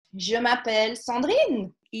Je m'appelle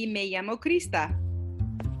Sandrine. Y me llamo Krista.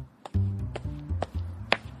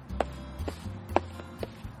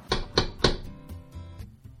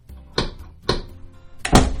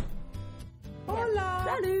 Hola.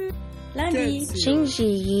 Salut. Lundi.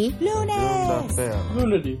 Shinji. Lunes.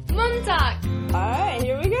 Lunedy. Montag. All right,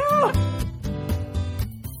 here we go.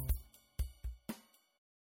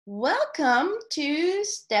 Welcome to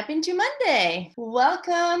Step Into Monday.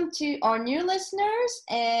 Welcome to our new listeners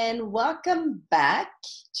and welcome back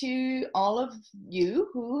to all of you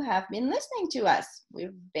who have been listening to us.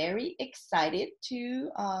 We're very excited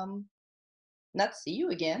to not see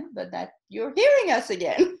you again, but that you're hearing us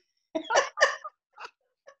again.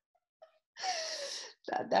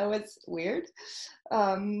 That was weird.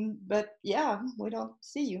 But yeah, we don't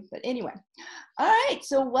see you. But anyway. All right.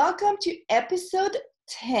 So welcome to episode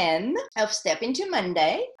 10 of Step Into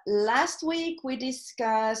Monday. Last week, we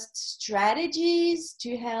discussed strategies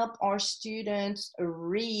to help our students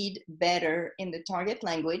read better in the target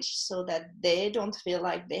language so that they don't feel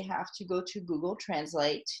like they have to go to Google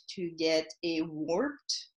Translate to get a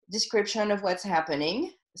warped description of what's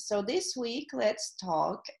happening. So this week, let's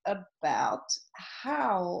talk about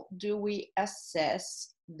how do we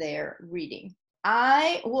assess their reading.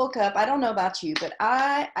 I woke up, I don't know about you, but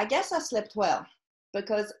I guess I slept well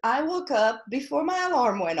because I woke up before my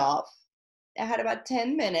alarm went off. I had about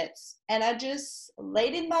 10 minutes and I just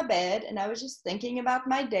laid in my bed and I was just thinking about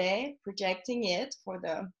my day, projecting it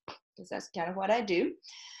because that's kind of what I do.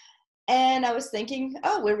 And I was thinking,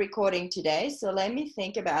 oh, we're recording today, so let me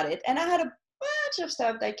think about it. And I had a bunch of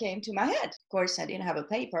stuff that came to my head. Of course, I didn't have a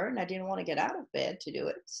paper and I didn't want to get out of bed to do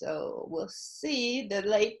it. So we'll see the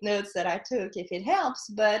late notes that I took if it helps,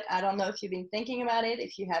 but I don't know if you've been thinking about it,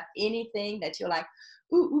 if you have anything that you're like,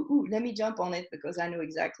 ooh, let me jump on it because I know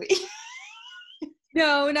exactly.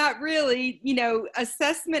 No, not really.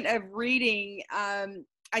 Assessment of reading.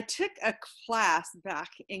 I took a class back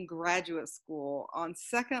in graduate school on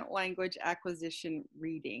second language acquisition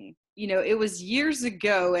reading. It was years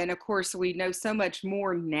ago, and of course, we know so much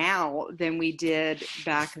more now than we did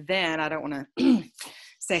back then. I don't want to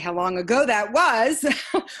say how long ago that was,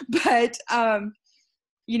 but,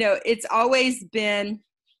 it's always been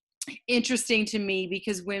interesting to me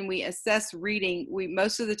because when we assess reading,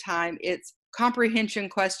 most of the time it's comprehension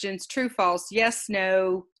questions, true, false, yes,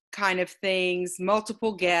 no, kind of things,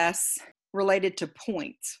 multiple guess related to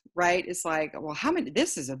points, right? It's like, well,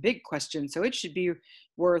 this is a big question, so it should be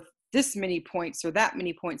worth this many points or that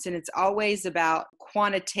many points. And it's always about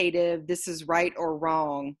quantitative, this is right or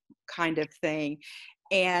wrong kind of thing.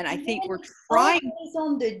 And I think we're trying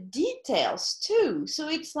on the details too. So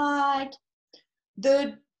it's like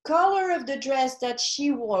the color of the dress that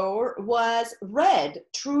she wore was red,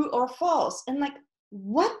 true or false. And like,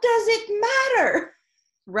 what does it matter?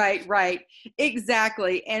 Right.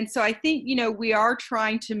 Exactly. And so I think, we are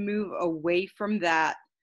trying to move away from that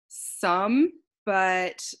some,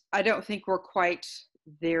 but I don't think we're quite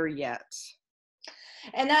there yet.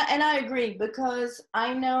 And I agree because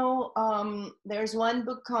I know there's one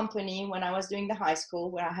book company when I was doing the high school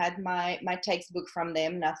where I had my textbook from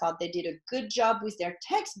them, and I thought they did a good job with their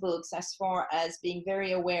textbooks as far as being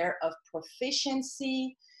very aware of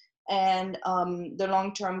proficiency and the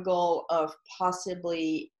long-term goal of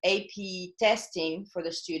possibly AP testing for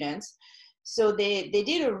the students. So they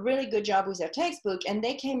did a really good job with their textbook, and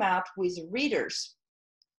they came out with readers.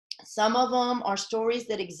 Some of them are stories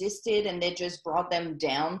that existed and they just brought them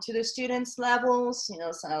down to the students' levels,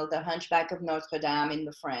 so the Hunchback of Notre Dame in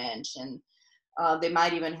the French, and they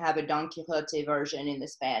might even have a Don Quixote version in the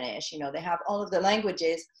Spanish. They have all of the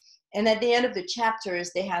languages. And at the end of the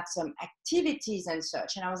chapters, they had some activities and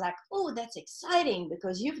such. And I was like, oh, that's exciting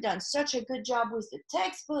because you've done such a good job with the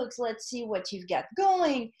textbooks. Let's see what you've got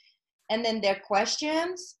going. And then their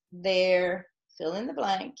questions, they're fill in the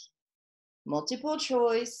blank, multiple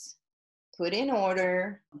choice, put in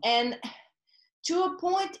order. And to a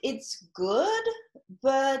point, it's good,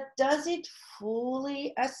 but does it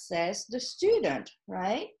fully assess the student,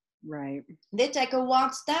 right? Right. They take a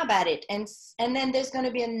wild stab at it, and then there's going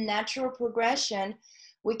to be a natural progression.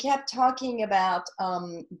 We kept talking about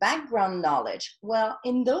background knowledge. Well,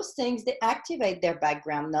 in those things, they activate their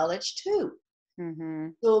background knowledge too. Mm-hmm.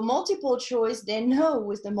 So multiple choice, they know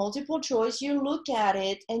with the multiple choice, you look at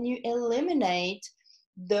it and you eliminate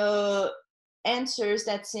the answers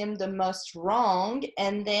that seem the most wrong,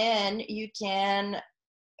 and then you can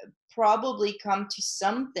probably come to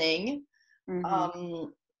something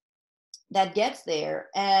that gets there.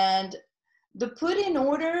 And the put in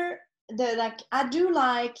order, I do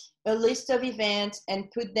like a list of events and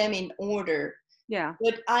put them in order. Yeah.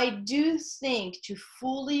 But I do think to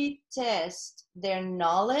fully test their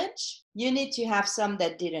knowledge, you need to have some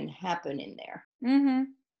that didn't happen in there. Mm-hmm.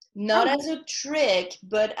 Not as a trick,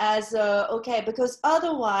 but as a, okay, because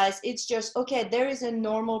otherwise it's just, okay, there is a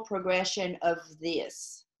normal progression of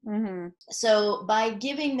this. Mm-hmm. So by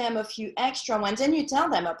giving them a few extra ones, and you tell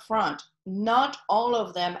them up front, not all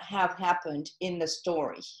of them have happened in the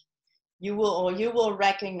story. You will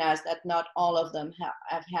recognize that not all of them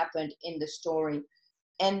have happened in the story.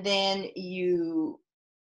 And then you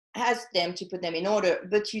ask them to put them in order,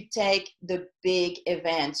 but you take the big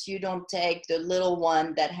events. You don't take the little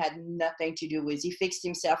one that had nothing to do with, he fixed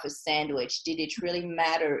himself a sandwich. Did it really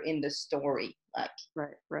matter in the story? Like,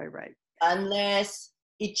 Right. unless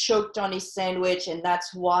he choked on his sandwich and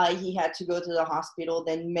that's why he had to go to the hospital,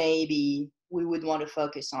 then maybe we would want to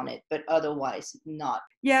focus on it, but otherwise not.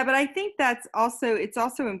 Yeah, but I think it's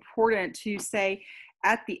also important to say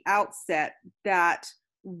at the outset that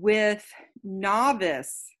with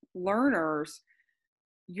novice learners,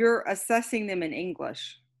 you're assessing them in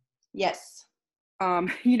English. Yes.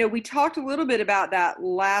 We talked a little bit about that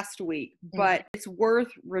last week, but it's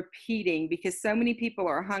worth repeating because so many people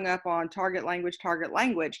are hung up on target language.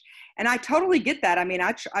 And I totally get that. I mean,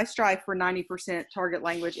 I strive for 90% target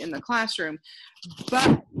language in the classroom,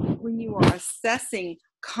 but when you are assessing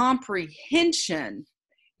comprehension,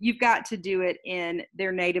 you've got to do it in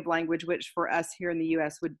their native language, which for us here in the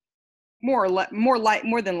U.S. would more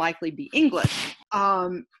than likely be English,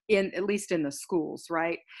 in at least in the schools,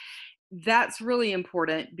 right? That's really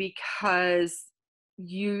important because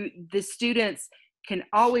the students can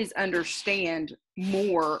always understand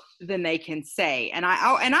more than they can say, and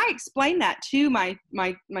I explain that to my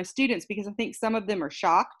students because I think some of them are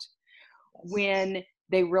shocked when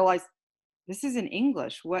they realize this is in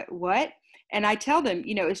English. What? And I tell them,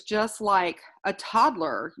 it's just like a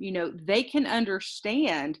toddler. They can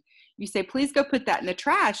understand. You say, please go put that in the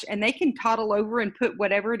trash, and they can toddle over and put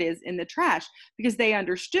whatever it is in the trash because they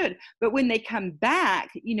understood. But when they come back,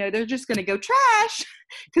 they're just going to go trash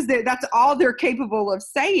because that's all they're capable of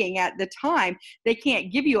saying at the time. They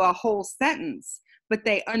can't give you a whole sentence, but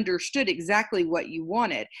they understood exactly what you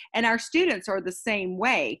wanted. And our students are the same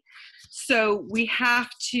way. So we have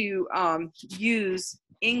to use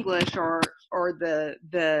English or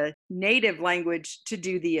the native language to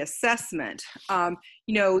do the assessment.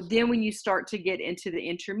 Then when you start to get into the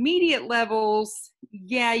intermediate levels,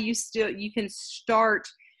 you can start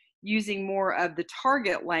using more of the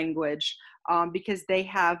target language because they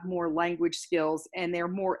have more language skills and they're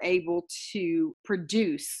more able to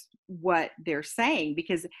produce what they're saying.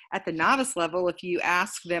 Because at the novice level, if you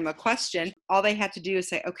ask them a question, all they have to do is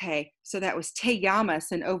say, okay, so that was te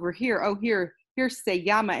llamas, and over here, here's se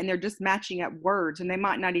llama, and they're just matching up words, and they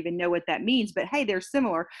might not even know what that means, but hey, they're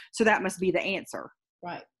similar, so that must be the answer.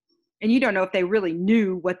 Right. And you don't know if they really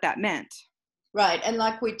knew what that meant. Right. And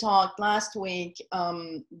like we talked last week,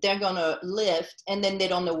 they're going to lift and then they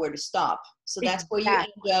don't know where to stop. So that's where you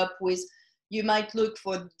end up with, you might look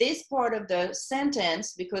for this part of the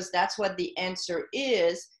sentence because that's what the answer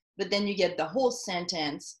is, but then you get the whole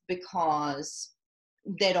sentence because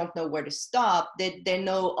they don't know where to stop. They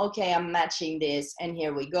know, okay, I'm matching this and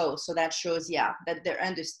here we go. So that shows, that their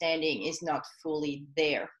understanding is not fully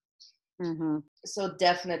there. Mm-hmm. So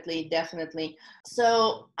definitely.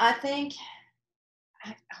 So I think,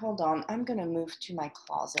 hold on, I'm going to move to my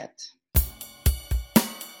closet.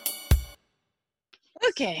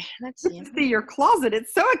 Okay, let's see. See your closet.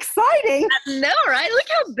 It's so exciting. I know, right? Look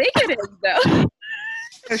how big it is, though.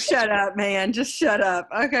 Oh, shut up, man. Just shut up.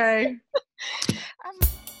 Okay.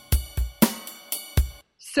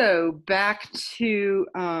 So back to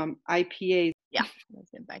IPAs. Yeah, let's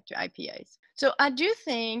get back to IPAs. So I do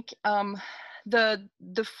think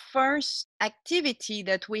the first activity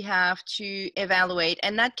that we have to evaluate,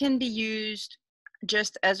 and that can be used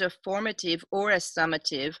just as a formative or a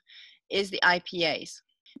summative, is the IPAs,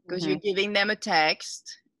 because you're giving them a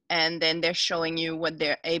text and then they're showing you what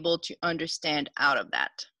they're able to understand out of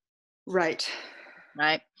that. Right.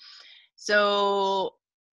 So,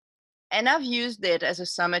 and I've used it as a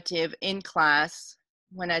summative in class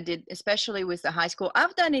when I did, especially with the high school.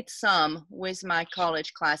 I've done it some with my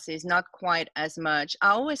college classes, not quite as much. I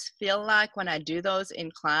always feel like when I do those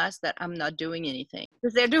in class that I'm not doing anything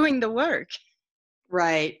because they're doing the work.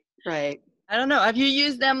 Right. I don't know. Have you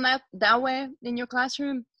used them that way in your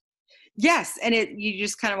classroom? Yes, and you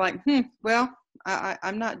just kind of like, well,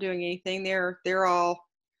 I'm not doing anything. They're all,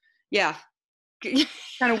 kind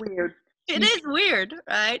of weird. It is weird,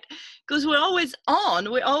 right? Because we're always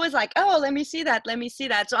on. We're always like, oh, let me see that. Let me see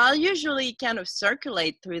that. So I'll usually kind of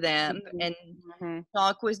circulate through them and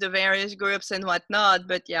talk with the various groups and whatnot.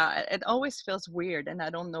 But yeah, it always feels weird, and I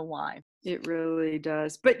don't know why. It really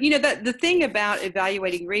does. But, you know, that the thing about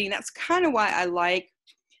evaluating reading, that's kind of why I like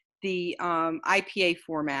the IPA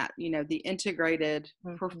format, you know, the integrated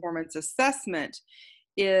performance assessment,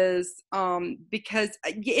 is because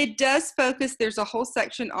it does focus. There's a whole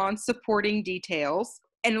section on supporting details.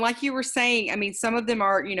 And like you were saying, I mean, some of them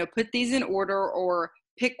are, you know, put these in order or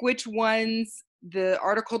pick which ones the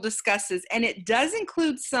article discusses. And it does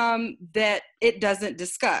include some that it doesn't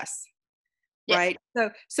discuss. Yes. Right.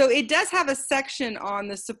 So it does have a section on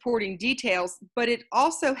the supporting details, but it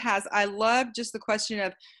also has, I love just the question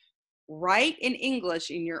of, write in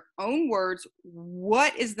English in your own words,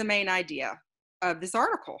 what is the main idea of this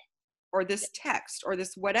article or this text or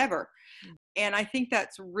this whatever. And I think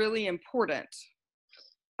that's really important.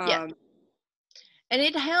 Yeah. And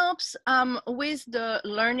it helps with the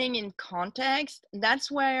learning in context.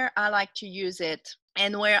 That's where I like to use it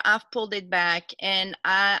and where I've pulled it back. And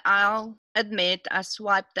I'll admit I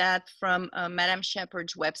swiped that from Madame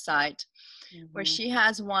Shepherd's website, where she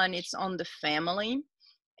has one. It's on the family.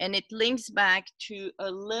 And it links back to a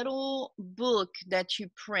little book that you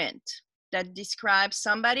print that describes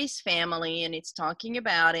somebody's family, and it's talking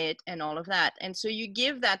about it and all of that. And so you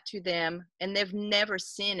give that to them and they've never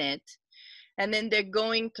seen it. And then they're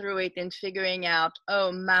going through it and figuring out,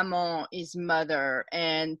 oh, maman is mother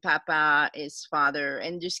and papa is father.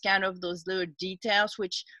 And just kind of those little details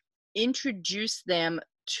which introduce them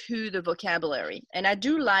to the vocabulary. And I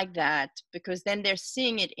do like that because then they're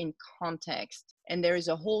seeing it in context. And there is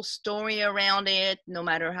a whole story around it, no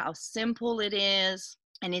matter how simple it is.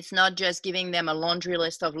 And it's not just giving them a laundry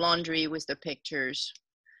list of laundry with the pictures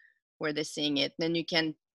where they're seeing it. Then you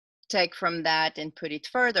can take from that and put it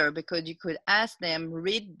further, because you could ask them,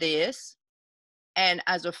 read this. And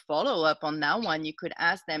as a follow-up on that one, you could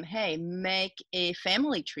ask them, hey, make a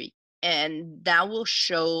family tree. And that will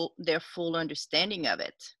show their full understanding of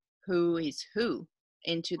it. Who is who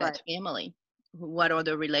into that family? What are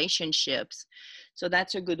the relationships? So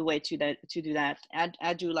that's a good way to do that.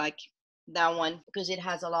 I do like that one because it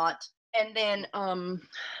has a lot. And then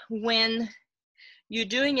when you're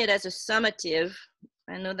doing it as a summative,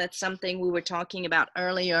 I know that's something we were talking about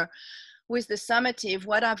earlier. With the summative,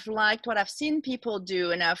 what I've liked, what I've seen people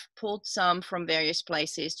do, and I've pulled some from various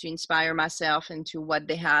places to inspire myself into what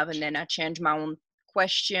they have, and then I change my own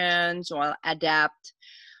questions or I'll adapt,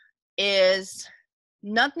 is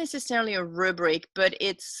not necessarily a rubric, but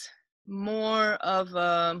it's more of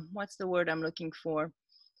a, what's the word I'm looking for?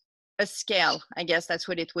 A scale, I guess that's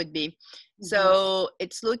what it would be. So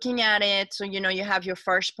it's looking at it. So, you know, you have your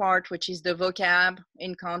first part, which is the vocab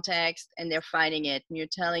in context, and they're finding it. And you're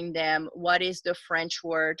telling them, what is the French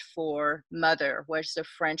word for mother? What's the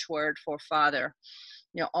French word for father?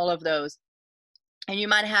 You know, all of those. And you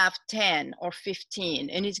might have 10 or 15,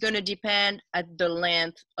 and it's going to depend at the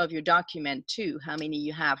length of your document too, how many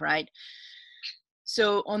you have, right?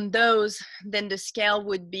 So on those, then the scale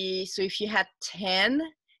would be, so if you had 10,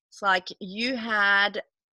 it's like you had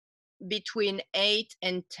between 8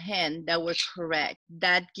 and 10 that were correct.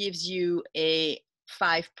 That gives you a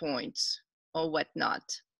 5 points or whatnot.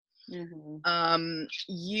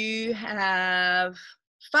 You have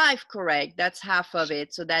 5 correct, that's half of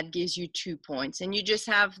it, so that gives you 2 points. And you just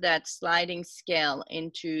have that sliding scale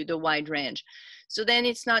into the wide range. So then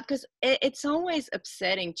it's not, because it's always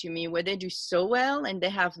upsetting to me where they do so well and they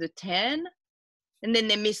have the 10 and then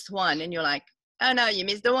they missed one, and you're like, oh no, you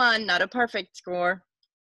missed the one, not a perfect score.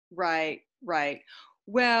 Right.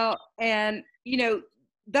 Well, and you know,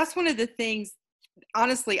 that's one of the things,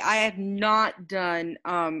 honestly, I have not done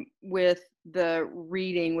with the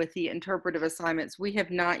reading, with the interpretive assignments. We have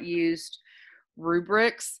not used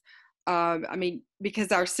rubrics. I mean,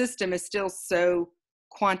 because our system is still so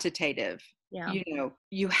quantitative. Yeah. You know,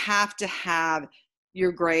 you have to have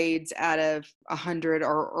your grades out of 100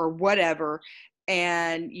 or whatever.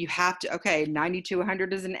 And you have to, okay, 90 to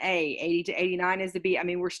 100 is an A, 80 to 89 is a B. I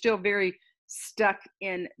mean, we're still very stuck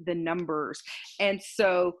in the numbers. And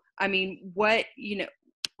so, I mean, what, you know,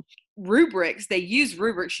 rubrics, they use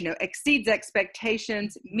rubrics, you know, exceeds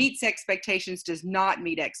expectations, meets expectations, does not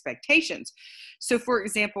meet expectations. So for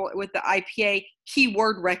example, with the IPA,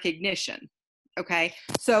 keyword recognition, okay,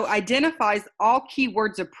 so identifies all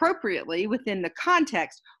keywords appropriately within the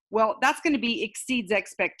context. Well, that's going to be exceeds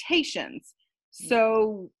expectations.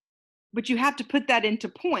 So, but you have to put that into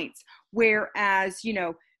points, whereas, you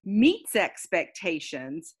know, meets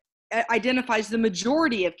expectations identifies the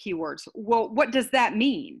majority of keywords. Well, what does that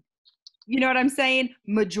mean? You know what I'm saying?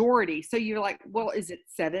 Majority. So you're like, well, is it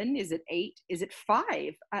 7? Is it 8? Is it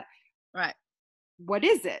 5? Right. What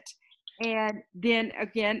is it? And then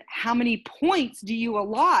again, how many points do you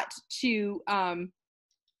allot to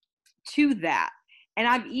that? And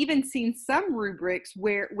I've even seen some rubrics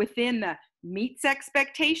where within the meets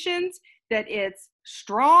expectations that it's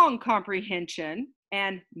strong comprehension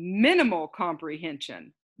and minimal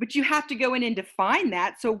comprehension. But you have to go in and define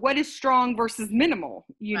that. So what is strong versus minimal?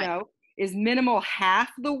 You Right. know, is minimal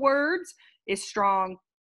half the words? Is strong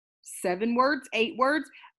 7 words, 8 words?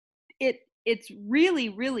 It's really,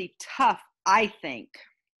 really tough, I think.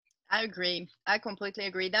 I agree. I completely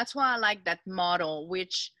agree. That's why I like that model,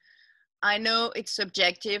 which I know it's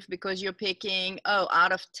subjective because you're picking, oh,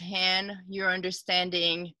 out of 10, you're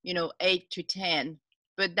understanding, 8 to 10,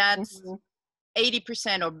 but that's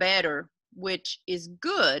 80% or better, which is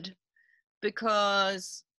good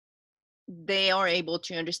because they are able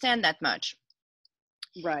to understand that much.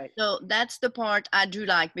 Right. So that's the part I do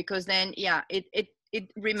like, because then, yeah, it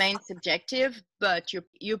remains subjective, but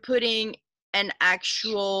you're putting an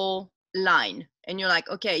actual line and you're like,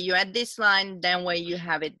 okay, you're at this line, then way you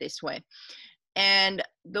have it this way. And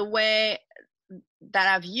the way that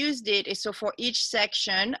I've used it is, so for each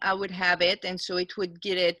section I would have it, and so it would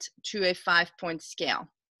get it to a 5-point scale,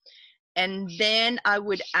 and then I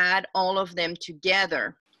would add all of them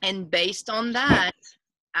together, and based on that,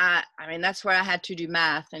 I mean, that's where I had to do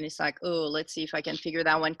math, and it's like, oh, let's see if I can figure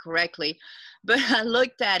that one correctly. But I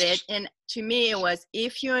looked at it, and to me it was,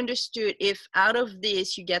 if you understood, if out of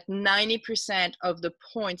this you get 90% of the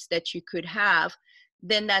points that you could have,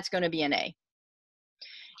 then that's going to be an A.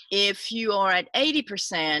 If you are at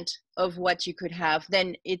 80% of what you could have,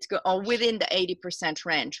 then it's or within the 80%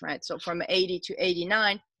 range, right? So from 80 to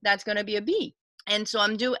 89, that's going to be a B. And so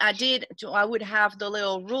I would have the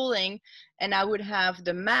little ruling, and I would have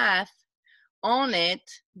the math on it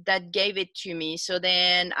that gave it to me. So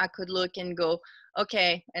then I could look and go,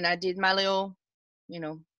 okay, and I did my little,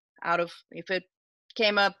 out of, if it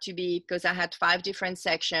came up to be, because I had 5 different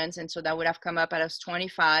sections, and so that would have come up as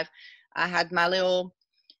 25. I had my little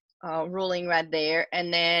ruling right there,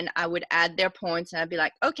 and then I would add their points, and I'd be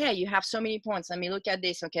like, okay, you have so many points, let me look at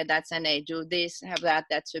this. Okay, that's an A. Do this, have that,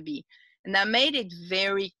 that's a B. And that made it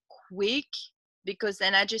very quick, because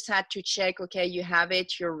then I just had to check, okay, you have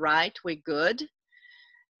it, you're right, we're good.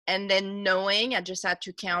 And then knowing, I just had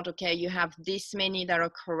to count, okay, you have this many that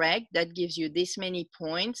are correct, that gives you this many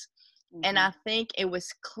points. Mm-hmm. And I think it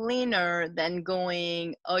was cleaner than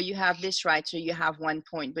going, oh, you have this right, so you have 1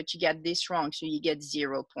 point, but you get this wrong, so you get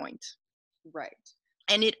 0 points. Right.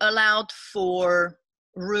 And it allowed for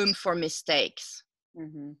room for mistakes,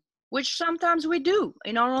 mm-hmm. which sometimes we do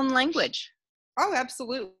in our own language. Oh,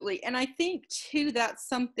 absolutely. And I think too, that's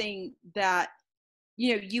something that,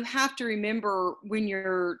 you have to remember when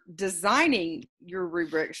you're designing your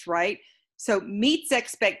rubrics, right? So meets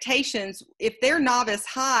expectations. If they're novice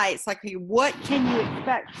high, it's like, what can you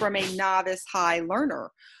expect from a novice high learner?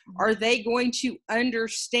 Are they going to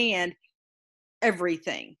understand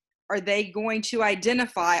everything? Are they going to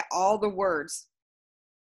identify all the words?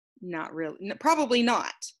 Not really. Probably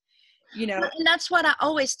not. And that's what I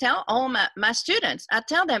always tell all my students. I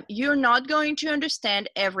tell them, you're not going to understand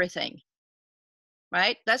everything,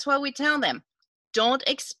 right? That's what we tell them. Don't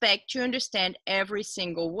expect to understand every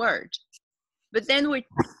single word. But then we're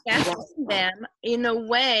testing them in a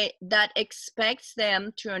way that expects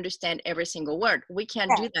them to understand every single word. We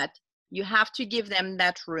can't do that. You have to give them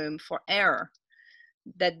that room for error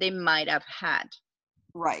that they might have had.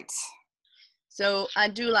 Right. So I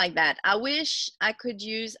do like that. I wish I could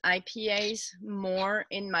use IPAs more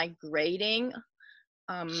in my grading.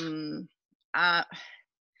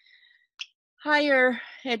 Higher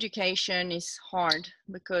education is hard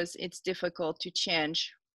because it's difficult to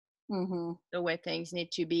change the way things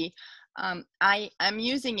need to be. I'm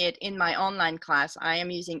using it in my online class. I am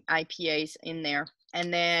using IPAs in there,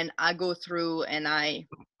 and then I go through and I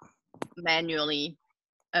manually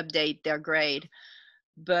update their grade.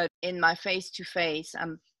 But in my face-to-face, I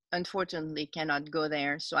unfortunately cannot go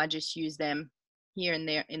there, so I just use them here and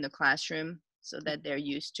there in the classroom so that they're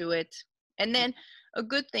used to it. And then a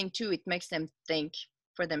good thing too, it makes them think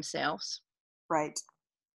for themselves. Right.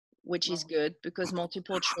 Which is good, because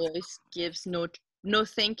multiple choice gives no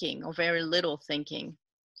thinking, or very little thinking.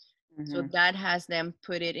 So that has them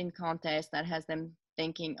put it in context, that has them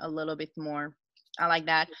thinking a little bit more. I like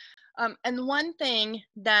that. And one thing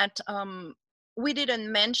that we didn't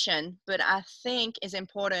mention, but I think is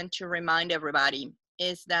important to remind everybody,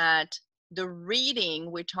 is that the reading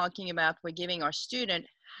we're talking about, we're giving our student,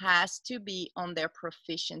 has to be on their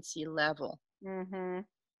proficiency level.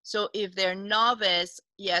 So if they're novice,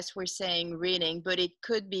 yes, we're saying reading, but it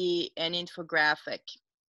could be an infographic.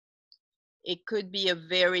 It could be a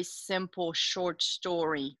very simple short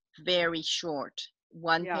story, very short,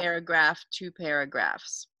 one Yeah. paragraph, two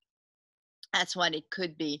paragraphs. That's what it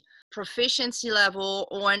could be. Proficiency level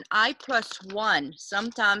or an I+1.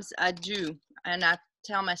 Sometimes I do, and I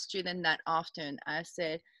tell my student that often. I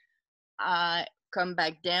said, I come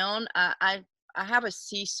back down. I have a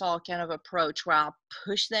seesaw kind of approach where I'll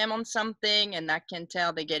push them on something and I can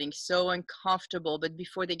tell they're getting so uncomfortable, but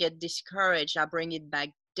before they get discouraged, I bring it back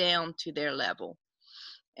down to their level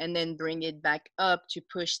and then bring it back up to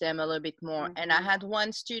push them a little bit more. Mm-hmm. And I had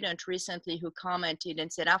one student recently who commented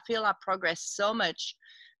and said, I feel I progressed so much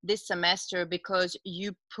this semester because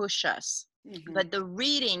you push us. Mm-hmm. But the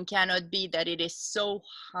reading cannot be that it is so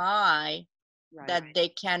high that they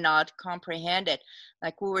cannot comprehend it.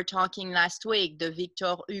 Like we were talking last week, the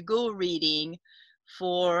Victor Hugo reading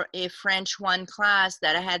for a French 1 class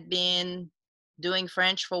that I had been doing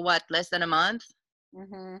French for what, less than a month?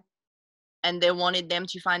 Mm-hmm. And they wanted them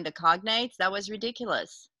to find the cognates. That was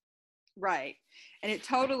ridiculous. Right. And it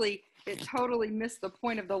totally missed the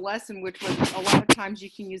point of the lesson, which was a lot of times you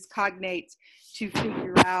can use cognates to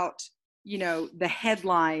figure out, you know, the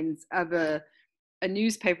headlines of a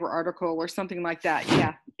newspaper article or something like that.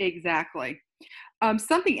 Yeah, exactly.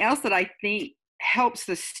 Something else that I think helps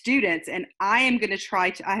the students, and I am going to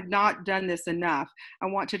I have not done this enough. I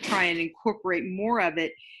want to try and incorporate more of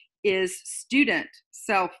it, is student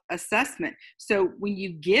self-assessment. So when you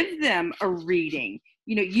give them a reading,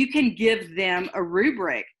 you know, you can give them a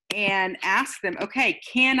rubric and ask them, okay,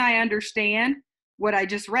 can I understand what I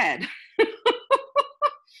just read?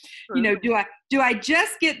 You know, do I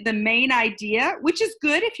just get the main idea, which is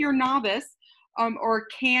good if you're a novice, or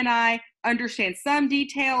can I understand some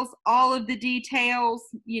details, all of the details?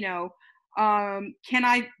 You know, can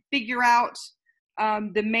I figure out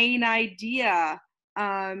the main idea?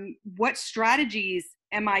 What strategies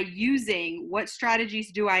am I using? What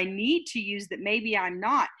strategies do I need to use that maybe I'm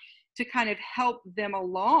not, to kind of help them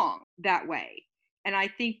along that way? And I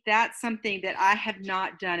think that's something that I have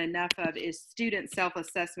not done enough of, is student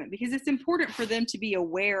self-assessment, because it's important for them to be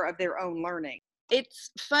aware of their own learning.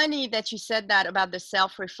 It's funny that you said that about the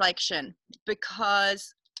self-reflection,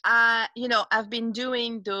 because I've been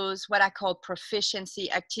doing those, what I call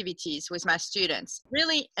proficiency activities with my students,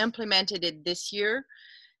 really implemented it this year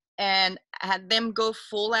and had them go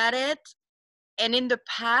full at it. And in the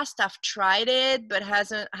past, I've tried it, but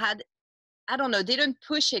hasn't had, I don't know, didn't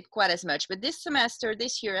push it quite as much. But this semester,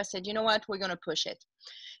 this year, I said, you know what, we're going to push it.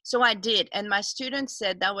 So I did. And my students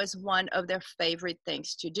said that was one of their favorite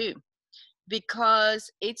things to do,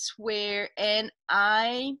 because it's where, and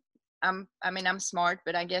I'm smart,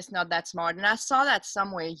 but I guess not that smart. And I saw that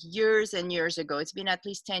somewhere years and years ago. It's been at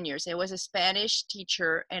least 10 years. It was a Spanish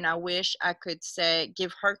teacher, and I wish I could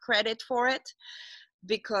give her credit for it,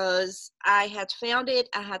 because I had found it,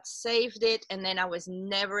 I had saved it, and then I was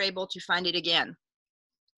never able to find it again.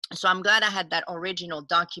 So I'm glad I had that original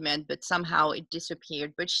document, but somehow it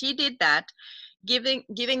disappeared. But she did that,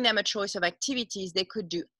 giving them a choice of activities they could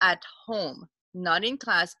do at home, not in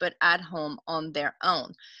class, but at home on their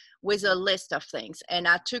own, with a list of things. And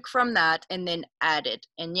I took from that and then added.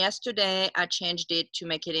 And yesterday I changed it to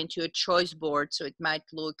make it into a choice board, so it might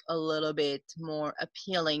look a little bit more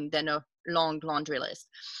appealing than a long laundry list.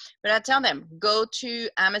 But I tell them, go to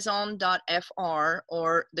amazon.fr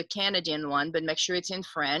or the Canadian one, but make sure it's in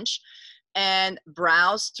French, and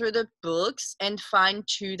browse through the books and find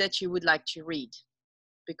 2 that you would like to read,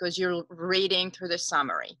 because you're reading through the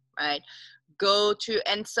summary, right? Go to,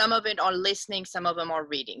 and some of it are listening, some of them are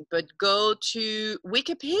reading, but go to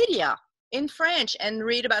Wikipedia in French and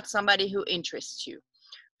read about somebody who interests you.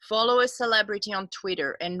 Follow a celebrity on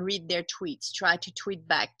Twitter and read their tweets. Try to tweet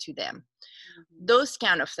back to them. Mm-hmm. Those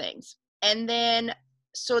kind of things. And then,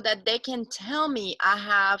 so that they can tell me, I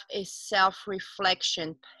have a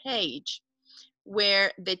self-reflection page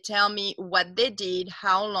where they tell me what they did,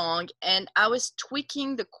 how long, and I was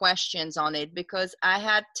tweaking the questions on it, because I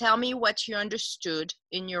had, tell me what you understood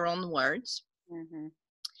in your own words. Mm-hmm.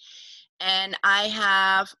 And I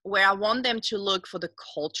have where I want them to look for the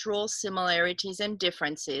cultural similarities and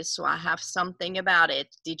differences. So I have something about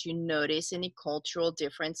it. Did you notice any cultural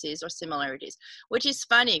differences or similarities? Which is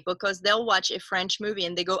funny, because they'll watch a French movie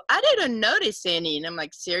and they go, I didn't notice any. And I'm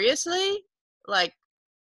like, seriously? Like,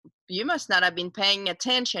 you must not have been paying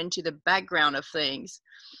attention to the background of things,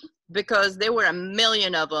 because there were a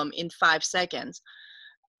million of them in 5 seconds.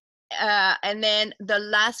 And then the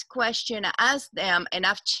last question I asked them, and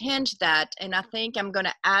I've changed that, and I think I'm going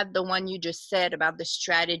to add the one you just said about the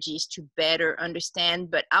strategies to better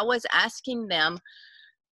understand. But I was asking them,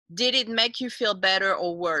 did it make you feel better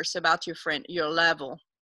or worse about your friend, your level?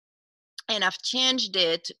 And I've changed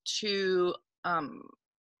it to,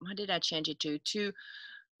 what did I change it to? To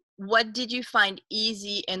what did you find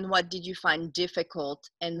easy and what did you find difficult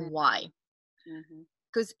and why? Mm-hmm.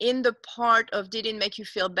 Because in the part of did it make you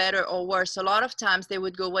feel better or worse, a lot of times they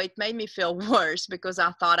would go, well, it made me feel worse because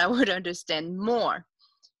I thought I would understand more.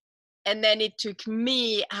 And then it took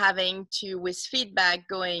me having to, with feedback,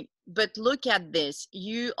 going, but look at this.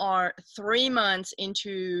 You are 3 months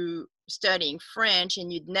into studying French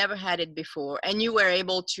and you'd never had it before. And you were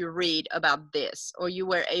able to read about this, or you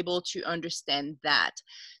were able to understand that.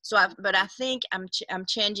 So, but I think I'm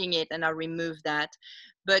changing it and I removed that.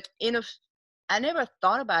 But I never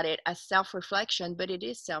thought about it as self-reflection, but it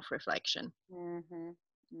is self-reflection. Mm-hmm.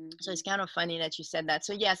 Mm-hmm. So it's kind of funny that you said that.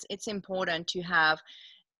 So yes, it's important to have,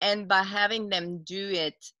 and by having them do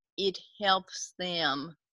it, it helps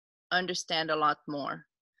them understand a lot more.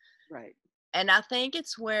 Right. And I think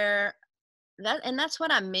it's where that's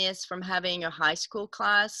what I miss from having a high school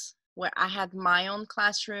class where I had my own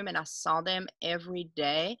classroom and I saw them every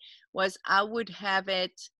day, was I would have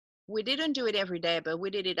it. We didn't do it every day, but we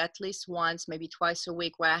did it at least once, maybe twice a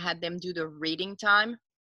week, where I had them do the reading time,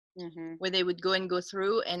 Mm-hmm. where they would go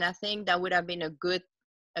through. And I think that would have been a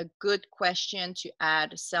good question to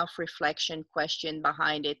add, self-reflection question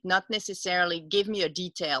behind it. Not necessarily give me a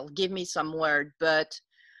detail, give me some word, but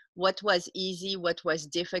what was easy, what was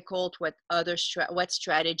difficult, what what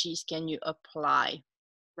strategies can you apply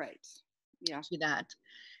Right. Yeah. to that?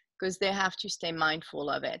 Because they have to stay mindful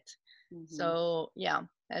of it. Mm-hmm. So yeah,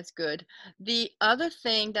 that's good. The other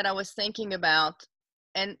thing that I was thinking about,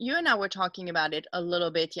 and you and I were talking about it a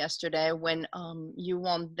little bit yesterday, when you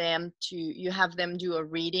have them do a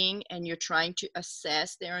reading and you're trying to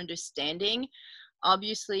assess their understanding.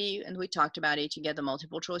 Obviously, and we talked about it, you get the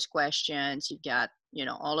multiple choice questions, you've got,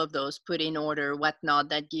 all of those put in order, whatnot,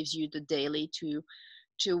 that gives you the daily to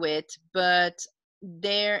it. But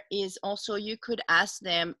there is also, you could ask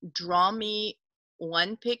them, draw me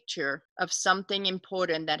one picture of something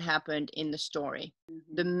important that happened in the story.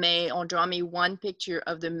 Mm-hmm. Or draw me one picture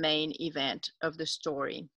of the main event of the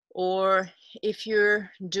story. Or if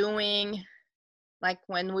you're doing, like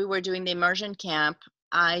when we were doing the immersion camp,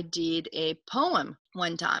 I did a poem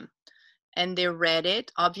one time and they read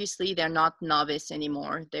it. Obviously, they're not novice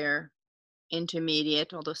anymore. They're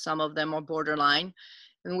intermediate, although some of them are borderline.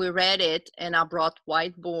 And we read it and I brought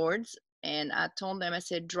whiteboards and I told them, I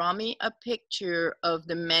said, draw me a picture of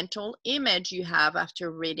the mental image you have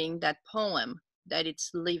after reading that poem, that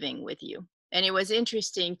it's living with you. And it was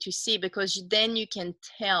interesting to see, because then you can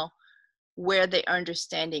tell where the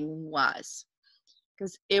understanding was,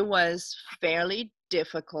 because it was fairly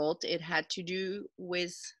difficult. It had to do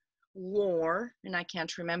with war, and I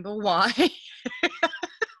can't remember why.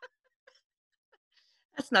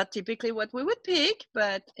 That's not typically what we would pick,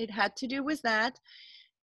 but it had to do with that.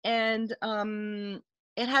 And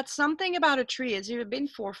it had something about a tree. It's been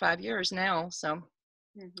 4 or 5 years now, so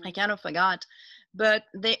I kind of forgot. But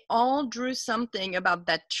they all drew something about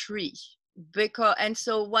that tree. And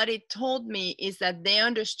so what it told me is that they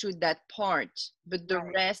understood that part, but the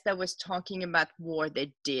rest that was talking about war,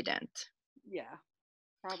 they didn't. Yeah,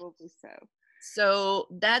 probably so. So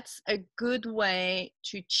that's a good way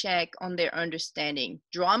to check on their understanding.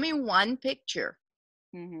 Draw me one picture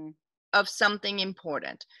of something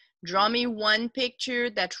important. Draw me one picture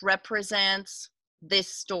that represents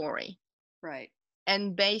this story. Right.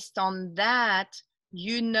 And based on that,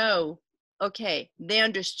 okay, they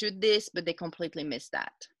understood this, but they completely missed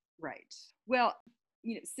that. Right. Well,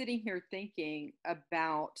 sitting here thinking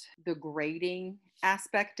about the grading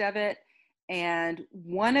aspect of it, and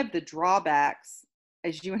one of the drawbacks,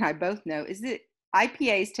 as you and I both know, is that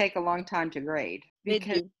IPAs take a long time to grade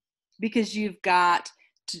because you've got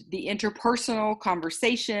the interpersonal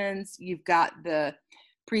conversations, you've got the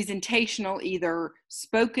presentational, either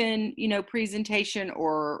spoken, presentation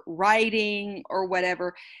or writing or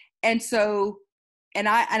whatever. And so, and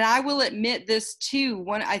I will admit this too,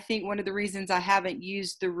 I think one of the reasons I haven't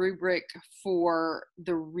used the rubric for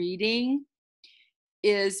the reading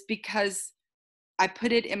is because I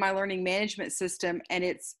put it in my learning management system and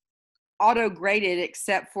it's auto graded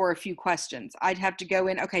except for a few questions. I'd have to go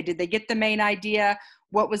in, okay, did they get the main idea?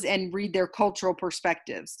 And read their cultural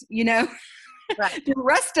perspectives, Right. The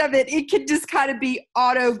rest of it could just kind of be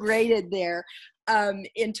auto graded there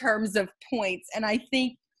in terms of points. And I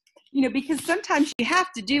think, because sometimes you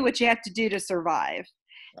have to do what you have to do to survive.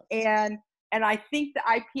 And I think the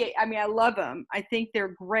IPA, I mean, I love them. I think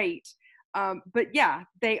they're great. But yeah,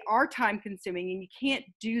 they are time consuming and you can't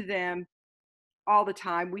do them all the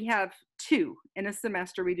time. We have 2 in a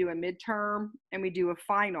semester. We do a midterm and we do a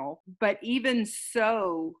final. But even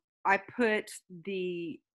so, I put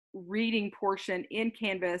the reading portion in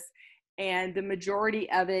Canvas and the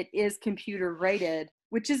majority of it is computer graded,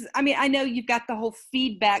 which is, I mean, I know you've got the whole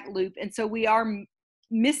feedback loop. And so we are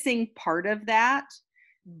missing part of that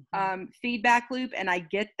feedback loop. And I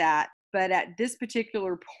get that. But at this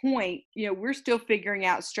particular point, you know, we're still figuring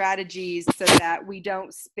out strategies so that we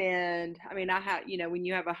don't spend, I mean, I have, you know, when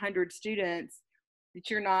you have 100 students, that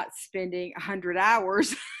you're not spending 100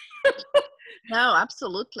 hours. No,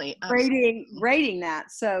 absolutely. Grading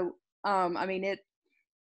that. So, I mean,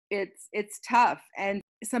 it's tough. And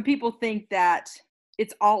some people think that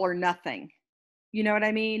it's all or nothing. You know what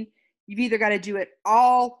I mean? You've either got to do it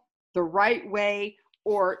all the right way,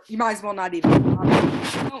 or you might as well not even.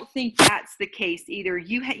 I don't think that's the case either.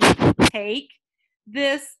 You can take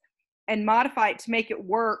this and modify it to make it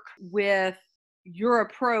work with your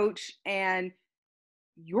approach and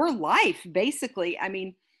your life, basically. I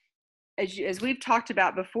mean, as we've talked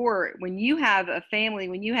about before, when you have a family,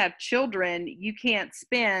 when you have children, you can't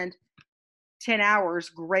spend 10 hours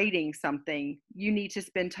grading something. You need to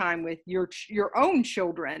spend time with your own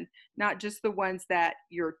children, not just the ones that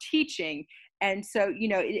you're teaching. And so, you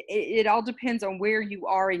know, it all depends on where you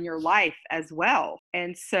are in your life as well.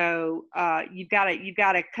 And so you've got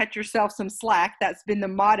to cut yourself some slack. That's been the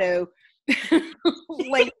motto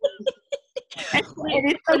lately. And it's okay. When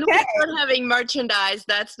we start having merchandise,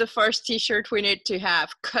 that's the first T-shirt we need to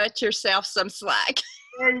have. Cut yourself some slack.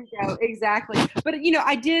 There you go. Exactly. But, you know,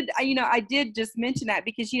 I did just mention that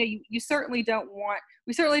because, you know, we certainly don't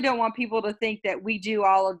want people to think that we do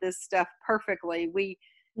all of this stuff perfectly.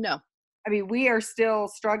 No. I mean, we are still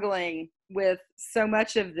struggling with so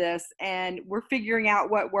much of this, and we're figuring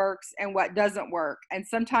out what works and what doesn't work. And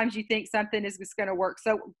sometimes you think something is just going to work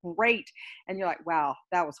so great, and you're like, wow,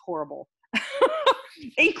 that was horrible.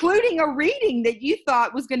 Including a reading that you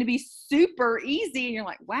thought was going to be super easy, and you're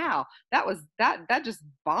like, wow, that just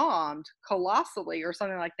bombed colossally or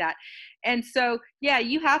something like that. And so, yeah,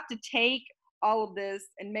 you have to take all of this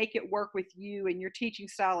and make it work with you and your teaching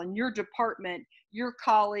style and your department, your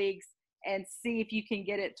colleagues, and see if you can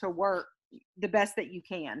get it to work the best that you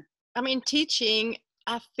can. I mean, teaching,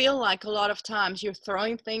 I feel like a lot of times you're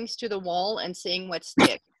throwing things to the wall and seeing what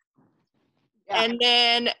sticks. Yeah. And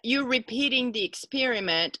then you're repeating the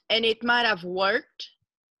experiment, and it might have worked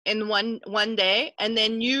in one day, and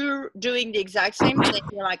then you're doing the exact same thing.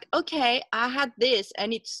 You're like, okay, I had this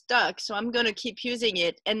and it stuck, so I'm going to keep using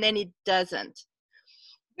it, and then it doesn't.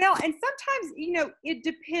 Well, and sometimes, you know, it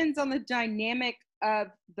depends on the dynamic of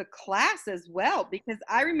the class as well, because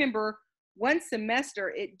I remember one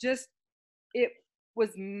semester it was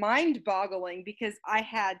mind-boggling because I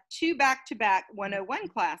had 2 back-to-back 101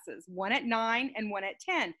 classes, one at 9 and one at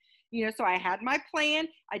 10. You know, so I had my plan.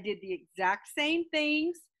 I did the exact same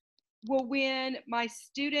things. Well, when my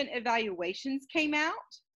student evaluations came out,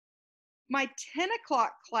 my 10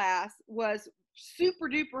 o'clock class was super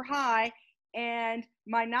duper high, and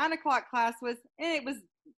my 9 o'clock class was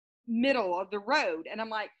middle of the road. And I'm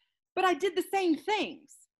like, but I did the same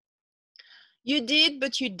things. You did,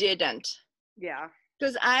 but you didn't. Yeah.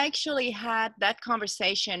 Because I actually had that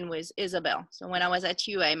conversation with Isabel. So when I was at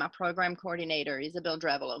UA, my program coordinator, Isabel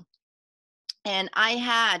Dravolo, and I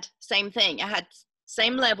had same thing. I had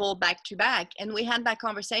same level back to back, and we had that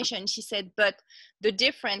conversation. She said, but the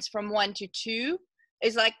difference from 1 to 2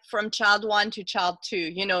 is like from child 1 to child 2.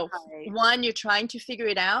 You know, right. 1, you're trying to figure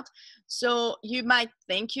it out. So you might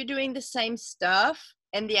think you're doing the same stuff,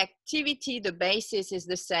 and the activity, the basis is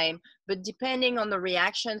the same, but depending on the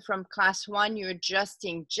reaction from class 1, you're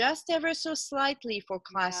adjusting just ever so slightly for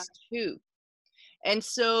class 2. And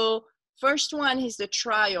so first 1 is the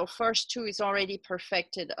trial, first 2 is already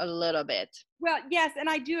perfected a little bit. Well, yes, and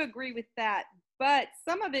I do agree with that, but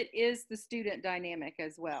some of it is the student dynamic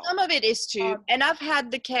as well. Some of it is too, and I've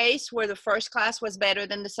had the case where the first class was better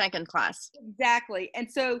than the second class. Exactly,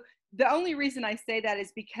 and so the only reason I say that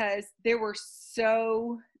is because there were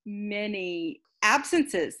so many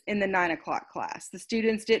absences in the 9 o'clock class. The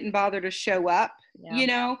students didn't bother to show up, you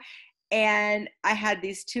know, and I had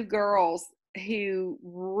these 2 girls who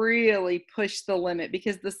really pushed the limit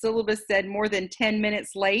because the syllabus said more than 10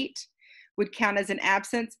 minutes late would count as an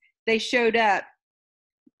absence. They showed up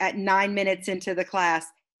at 9 minutes into the class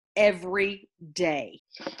every day.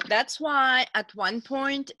 That's why at one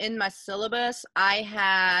point in my syllabus, I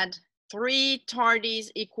had 3 tardies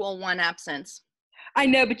equal 1 absence. I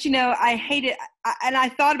know, but I hate it. And I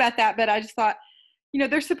thought about that, but I just thought,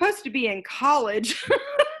 they're supposed to be in college.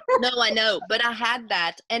 No, I know, but I had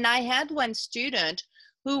that. And I had one student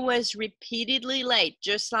who was repeatedly late,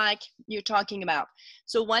 just like you're talking about.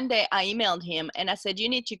 So one day I emailed him and I said, you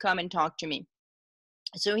need to come and talk to me.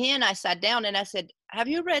 So he and I sat down and I said, have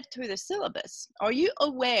you read through the syllabus? Are you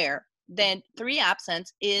aware that 3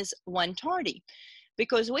 absence is 1 tardy?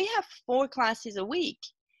 Because we have 4 classes a week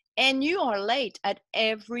and you are late at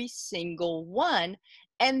every single one.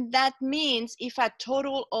 And that means if I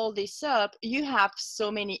total all this up, you have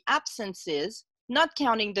so many absences, not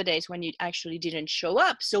counting the days when you actually didn't show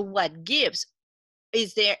up. So what gives?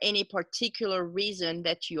 Is there any particular reason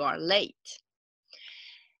that you are late?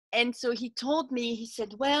 And so he told me, he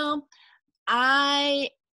said, well, I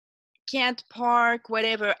can't park,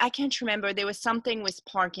 whatever. I can't remember. There was something with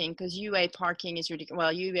parking because UA parking is ridiculous.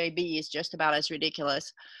 Well, UAB is just about as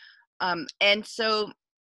ridiculous. And so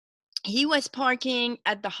he was parking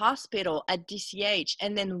at the hospital at DCH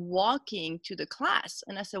and then walking to the class.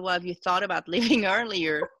 And I said, well, have you thought about leaving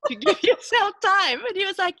earlier to give yourself time? And he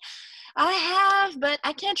was like, I have, but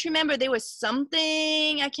I can't remember. There was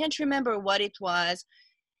something, I can't remember what it was.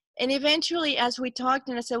 And eventually, as we talked,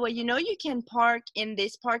 and I said, well, you can park in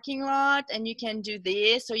this parking lot and you can do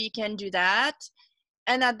this or you can do that.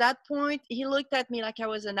 And at that point, he looked at me like I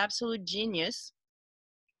was an absolute genius.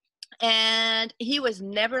 And he was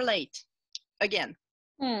never late again.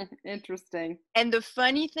 Interesting. And the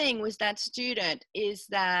funny thing with that student is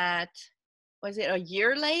that, was it a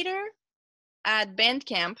year later at band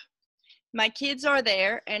camp? My kids are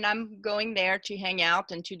there and I'm going there to hang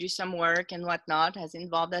out and to do some work and whatnot, as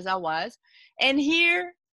involved as I was. And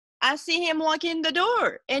here I see him walk in the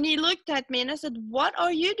door and he looked at me and I said, what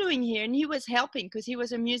are you doing here? And he was helping because he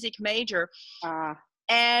was a music major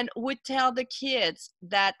and would tell the kids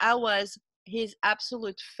that I was his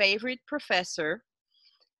absolute favorite professor.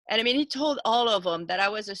 And I mean, he told all of them that I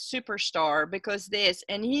was a superstar because this,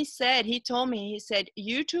 and he told me,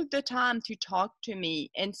 you took the time to talk to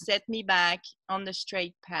me and set me back on the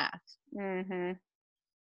straight path. Mm-hmm.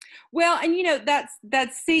 Well, and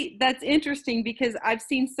that's interesting because I've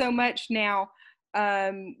seen so much now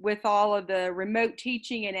with all of the remote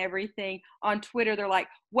teaching and everything on Twitter. They're like,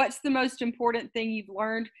 what's the most important thing you've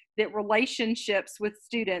learned? That relationships with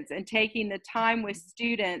students and taking the time with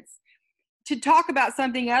students to talk about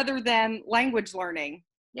something other than language learning.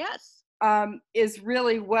 Yes. Is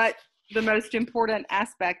really what the most important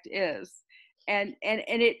aspect is. And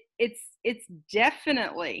it's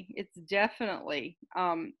definitely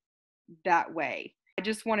that way. I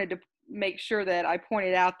just wanted to make sure that I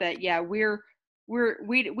pointed out that, yeah, we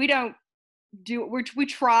don't do, we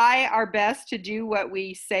try our best to do what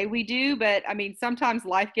we say we do, but I mean, sometimes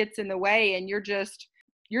life gets in the way and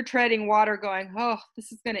you're treading water going, oh,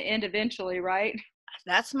 this is going to end eventually, right?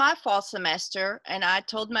 That's my fall semester. And I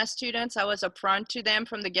told my students, I was upfront to them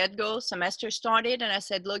from the get-go. Semester started and I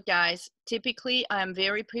said, look, guys, typically I am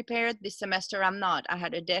very prepared. This semester I'm not. I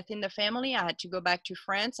had a death in the family. I had to go back to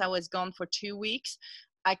France. I was gone for 2 weeks.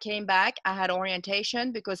 I came back. I had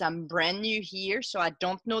orientation because I'm brand new here. So I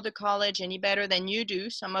don't know the college any better than you do.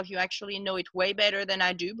 Some of you actually know it way better than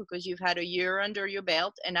I do because you've had a year under your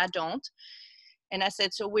belt and I don't. And I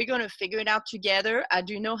said, so we're going to figure it out together. I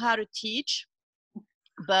do know how to teach,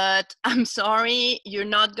 but I'm sorry, you're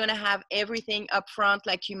not going to have everything up front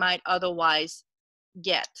like you might otherwise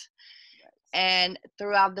get. And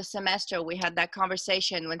throughout the semester, we had that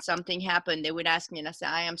conversation. When something happened, they would ask me and I said,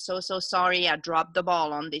 I am so sorry. I dropped the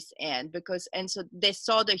ball on this end and so they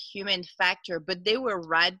saw the human factor, but they were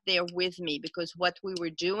right there with me because what we were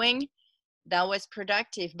doing, that was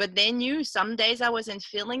productive. But they knew some days I wasn't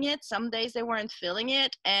feeling it. Some days they weren't feeling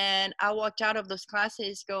it. And I walked out of those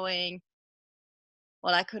classes going,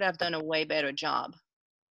 well, I could have done a way better job.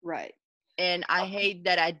 Right. And I hate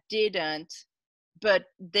that I didn't, but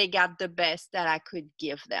they got the best that I could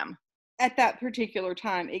give them. At that particular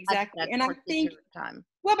time, exactly. And I think, time.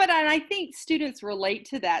 Well, but I think students relate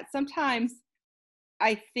to that. Sometimes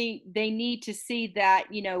I think they need to see that,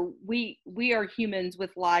 we are humans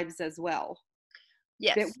with lives as well.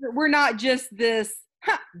 Yes. That we're not just this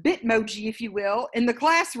bitmoji, if you will, in the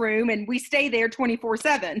classroom and we stay there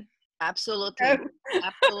 24/7. Absolutely.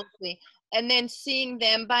 Absolutely. And then seeing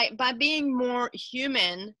them by being more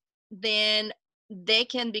human, then they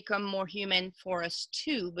can become more human for us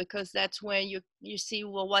too, because that's where you see,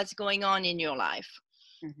 well, what's going on in your life?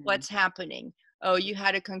 Mm-hmm. What's happening? Oh, you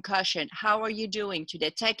had a concussion. How are you doing today?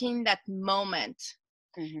 Taking that moment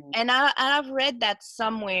Mhm. And I've read that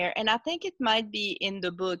somewhere, and I think it might be in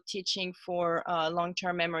the book Teaching for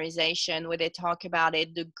Long-Term Memorization, where they talk about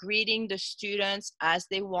it, the greeting the students as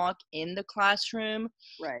they walk in the classroom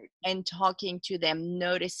Right. and talking to them,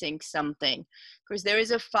 noticing something. Because there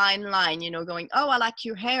is a fine line, going, oh, I like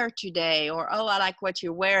your hair today, or oh, I like what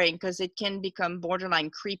you're wearing, because it can become borderline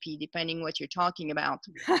creepy depending what you're talking about.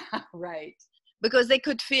 Right. Because they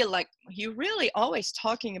could feel like, you're really always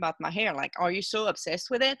talking about my hair, like, are you so obsessed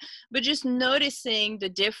with it? But just noticing the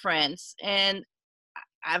difference. And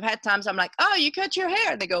I've had times I'm like, oh, you cut your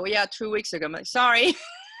hair, they go, yeah, 2 weeks ago. I'm like, sorry.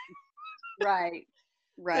 Right. Like,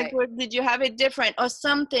 Right. what, did you have it different or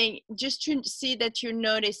something? Just to see that you're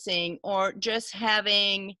noticing, or just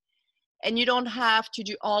having, and you don't have to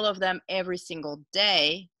do all of them every single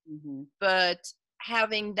day, Mhm. but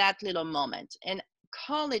having that little moment. And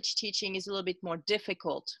college teaching is a little bit more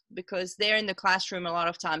difficult because they're in the classroom a lot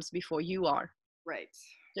of times before you are. Right.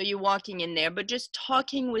 So you're walking in there, but just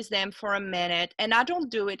talking with them for a minute. And I don't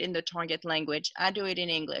do it in the target language, I do it in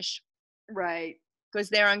English, Right. because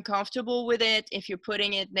they're uncomfortable with it. If you're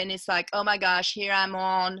putting it, then it's like, oh my gosh, here I'm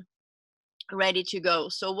on, ready to go.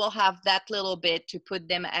 So we'll have that little bit to put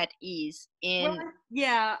them at ease Well, in.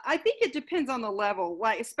 yeah, I think it depends on the level,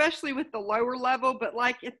 like especially with the lower level, but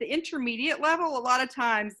like at the intermediate level, a lot of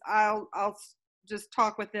times I'll just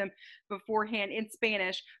talk with them beforehand in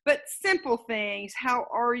Spanish, but simple things. How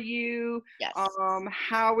are you? Yes.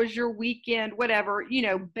 How was your weekend? Whatever,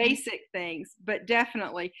 Mhm. basic things, but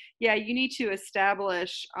definitely, yeah, you need to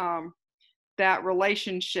establish that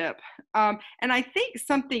relationship. And I think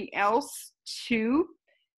something else too,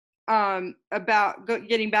 about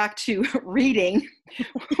getting back to reading,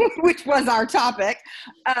 which was our topic,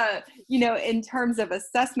 in terms of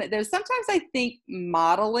assessment, there's sometimes I think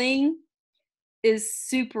modeling is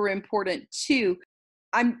super important too.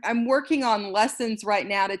 I'm working on lessons right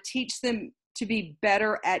now to teach them to be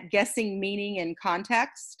better at guessing meaning and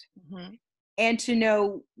context, Mhm. and to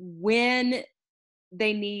know when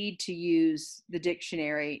they need to use the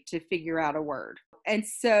dictionary to figure out a word. And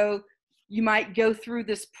so you might go through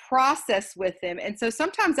this process with them. And so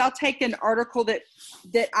sometimes I'll take an article that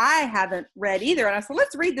I haven't read either, and I say,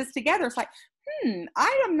 let's read this together. It's like,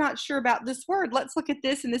 I am not sure about this word. Let's look at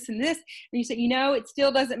this and this and this. And you say, it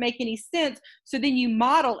still doesn't make any sense. So then you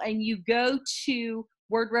model and you go to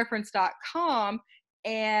wordreference.com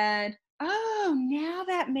and, oh, now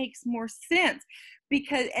that makes more sense.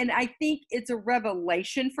 And I think it's a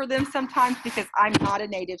revelation for them sometimes, because I'm not a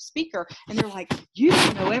native speaker, and they're like, you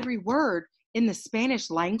don't know every word in the Spanish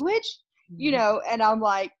language, and I'm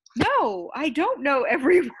like, no, I don't know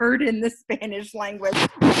every word in the Spanish language.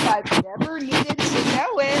 I've never needed to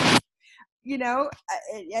know it,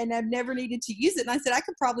 and I've never needed to use it. And I said, I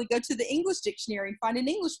could probably go to the English dictionary and find an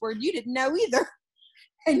English word you didn't know either.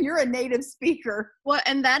 And you're a native speaker. Well,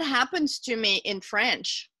 and that happens to me in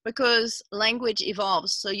French, because language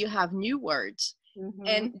evolves. So you have new words, Mm-hmm.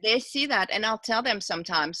 and they see that. And I'll tell them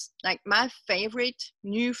sometimes, like, my favorite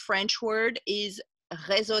new French word is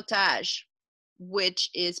réseautage, which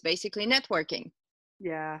is basically networking.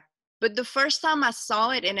 Yeah. But the first time I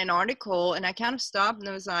saw it in an article, and I kind of stopped and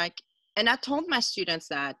I was like, and I told my students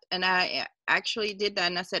that, and I actually did that.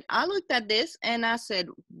 And I said, I looked at this and I said,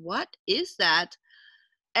 what is that?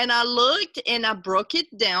 And I looked and I broke it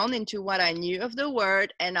down into what I knew of the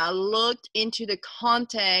word, and I looked into the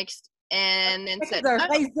context and then Because said, a oh,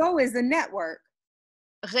 réseau is a network.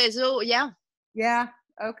 réseau, yeah. Yeah.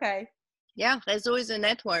 Okay. Yeah, réseau is a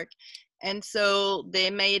network. And so they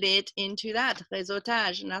made it into that,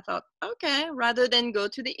 réseautage. And I thought, okay, rather than go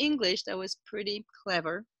to the English, that was pretty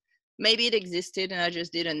clever. Maybe it existed and I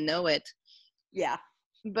just didn't know it. Yeah.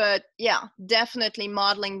 But yeah, definitely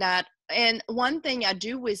modeling that. And one thing I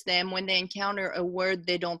do with them when they encounter a word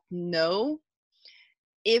they don't know,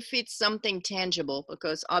 if it's something tangible,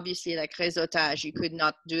 because obviously like réseautage, you could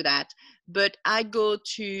not do that. But I go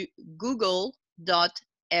to google.fr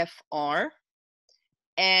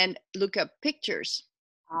and look up pictures.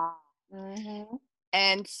 Mm-hmm.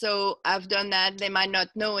 And so I've done that. They might not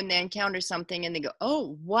know, and they encounter something and they go,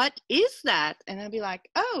 oh, what is that? And I'll be like,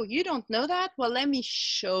 oh, you don't know that? Well, let me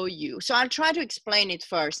show you. So I'll try to explain it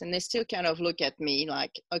first, and they still kind of look at me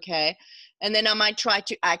like, okay. And then I might try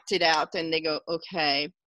to act it out, and they go, okay.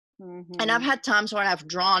 Mm-hmm. And I've had times where I've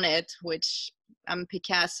drawn it, which I'm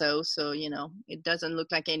Picasso, so, it doesn't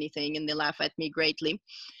look like anything, and they laugh at me greatly.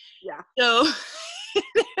 Yeah. So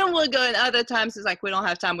then we'll go, and other times it's like, we don't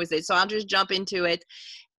have time with it. So I'll just jump into it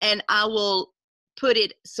and I will put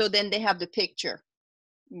it so then they have the picture.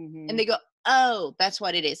 Mm-hmm. And they go, oh, that's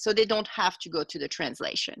what it is. So they don't have to go to the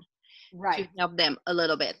translation Right. to help them a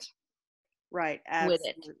little bit. Right. with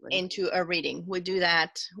it Absolutely. into a reading. We do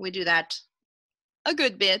that a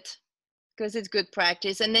good bit because it's good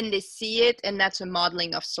practice, and then they see it, and that's a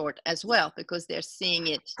modeling of sort as well because they're seeing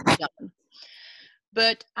it done.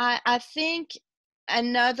 But I think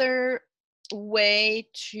another way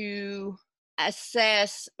to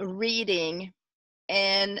assess reading,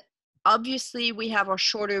 and obviously we have our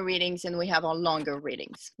shorter readings and we have our longer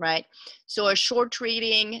readings, right? So a short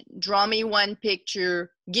reading, draw me one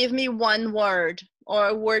picture, give me one word, or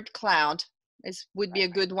a word cloud would be a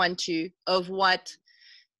good one too, of what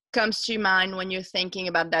comes to mind when you're thinking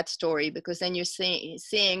about that story, because then you're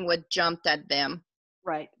seeing what jumped at them.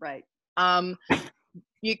 Right. Right.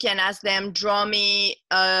 You can ask them, draw me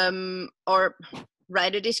or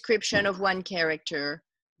write a description of one character,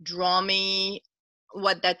 draw me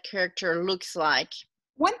what that character looks like.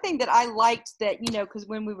 One thing that I liked that, because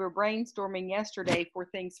when we were brainstorming yesterday for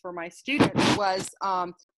things for my students was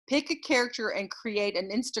pick a character and create an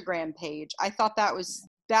Instagram page. I thought that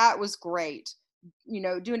was great.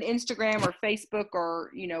 Do an Instagram or Facebook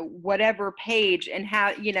or, whatever page, and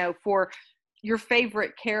how, for your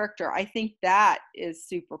favorite character. I think that is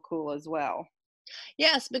super cool as well.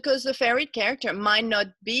 Yes, because the favorite character might not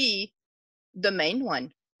be the main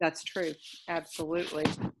one. That's true. Absolutely.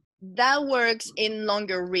 That works in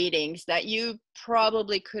longer readings, that you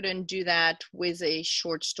probably couldn't do that with a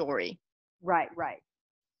short story. Right, right.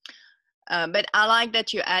 But I like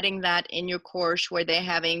that you're adding that in your course where they're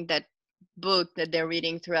having that book that they're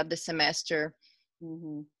reading throughout the semester.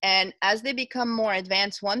 Mm-hmm. And as they become more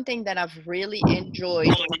advanced, one thing that I've really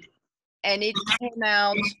enjoyed, and it came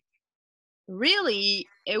out really,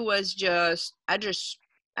 it was just, I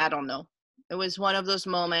don't know. It was one of those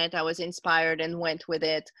moments I was inspired and went with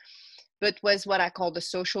it, but was what I call the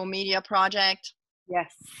social media project.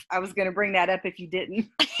 Yes, I was going to bring that up if you didn't.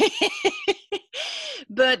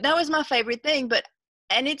 But that was my favorite thing.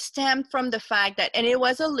 And it stemmed from the fact that, and it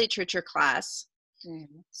was a literature class.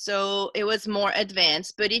 Mm-hmm. So it was more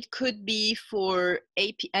advanced, but it could be for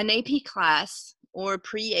an AP class or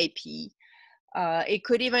pre-AP. It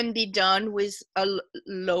could even be done with a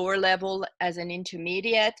lower level as an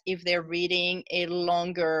intermediate if they're reading a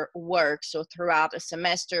longer work, so throughout a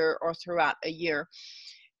semester or throughout a year.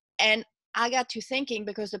 And I got to thinking,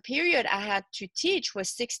 because the period I had to teach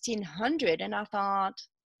was 1600, and I thought,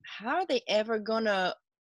 how are they ever gonna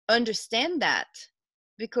understand that?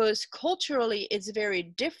 Because culturally it's very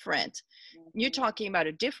different. You're talking about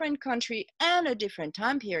a different country and a different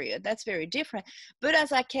time period. That's very different. But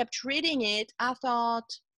as I kept reading it, I thought,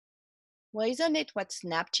 well, isn't it what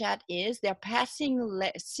Snapchat is? They're passing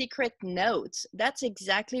secret notes. That's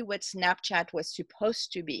exactly what Snapchat was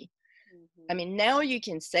supposed to be. I mean, now you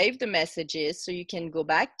can save the messages so you can go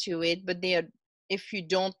back to it, but if you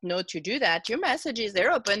don't know to do that, your messages,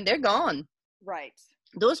 they're open, they're gone. Right.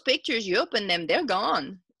 Those pictures, you open them, they're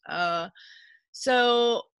gone.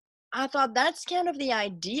 So I thought that's kind of the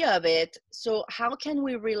idea of it. So how can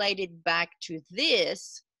we relate it back to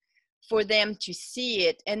this for them to see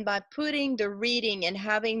it? And by putting the reading and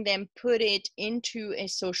having them put it into a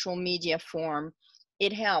social media form,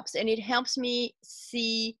 it helps. And it helps me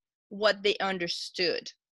see what they understood.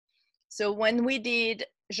 So when we did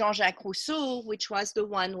Jean-Jacques Rousseau, which was the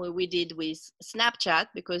one where we did with Snapchat,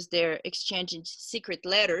 because they're exchanging secret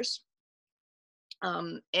letters,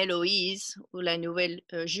 Héloïse, ou la nouvelle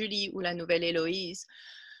Julie, ou la nouvelle Héloïse,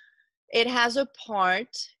 it has a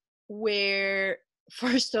part where,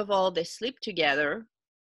 first of all, they sleep together,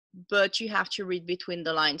 but you have to read between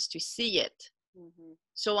the lines to see it. Mm-hmm.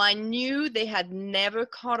 So I knew they had never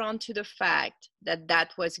caught on to the fact that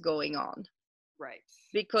that was going on. Right.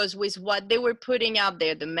 Because with what they were putting out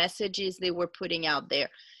there, the messages they were putting out there,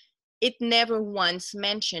 it never once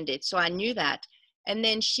mentioned it. So I knew that. And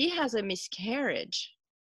then she has a miscarriage.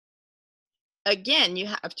 Again, you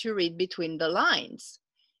have to read between the lines.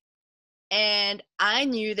 And I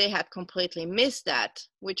knew they had completely missed that,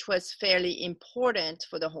 which was fairly important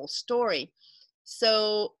for the whole story.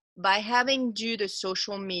 So by having do the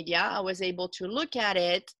social media, I was able to look at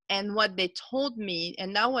it, and what they told me,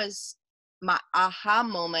 and that was my aha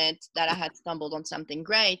moment that I had stumbled on something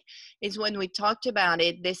great, is when we talked about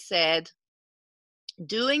it, they said,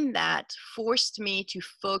 doing that forced me to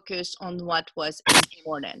focus on what was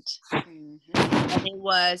important. Mm-hmm. And it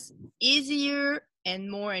was easier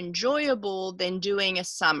and more enjoyable than doing a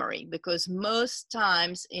summary, because most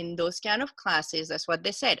times in those kind of classes, that's what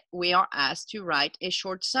they said, we are asked to write a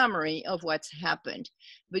short summary of what's happened,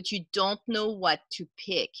 but you don't know what to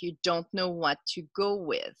pick. You don't know what to go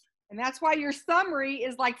with. And that's why your summary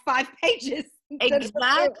is like 5 pages.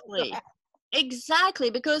 Exactly. Exactly,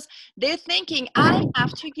 because they're thinking, I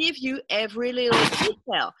have to give you every little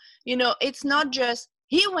detail. You know, it's not just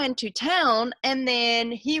he went to town and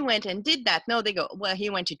then he went and did that. No, they go, well, he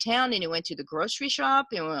went to town and he went to the grocery shop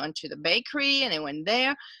and went to the bakery and he went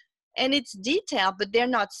there. And it's detailed, but they're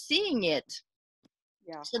not seeing it.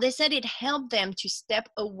 Yeah. So they said it helped them to step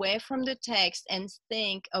away from the text and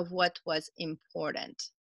think of what was important.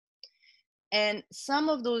 And some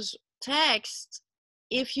of those texts,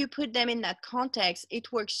 if you put them in that context,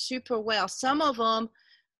 it works super well. Some of them,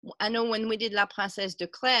 I know when we did La Princesse de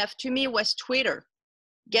Clèves, to me was Twitter.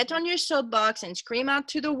 Get on your soapbox and scream out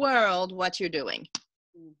to the world what you're doing.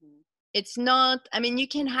 Mm-hmm. It's not, I mean, you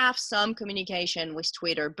can have some communication with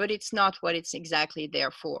Twitter, but it's not what it's exactly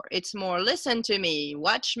there for. It's more, listen to me,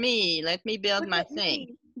 watch me, let me build my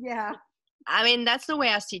thing. Yeah. I mean, that's the way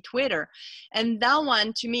I see Twitter. And that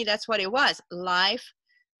one, to me, that's what it was. Life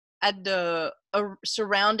at the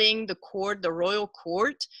surrounding the court, the royal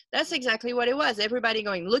court. That's exactly what it was. Everybody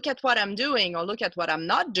going, look at what I'm doing or look at what I'm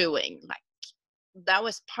not doing. Like, that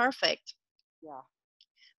was perfect. Yeah.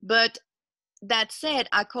 But that said,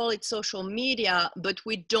 I call it social media, but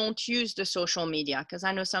we don't use the social media because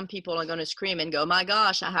I know some people are going to scream and go, my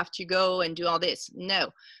gosh, I have to go and do all this. No,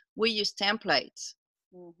 we use templates.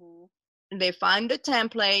 Mm-hmm. They find the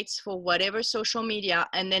templates for whatever social media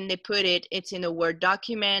and then they put it, it's in a Word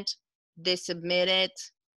document, they submit it,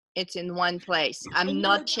 it's in one place. I'm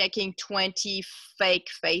not checking 20 fake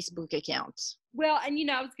Facebook accounts. Well,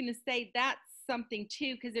 and I was going to say that's something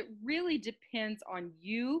too, because it really depends on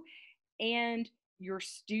you and your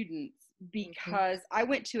students, because I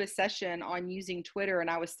went to a session on using Twitter and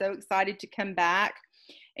I was so excited to come back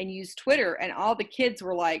and use Twitter, and all the kids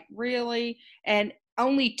were like, really? And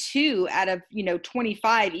only 2 out of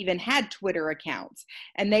 25 even had Twitter accounts,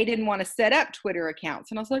 and they didn't want to set up Twitter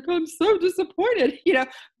accounts. And I was like, I'm so disappointed.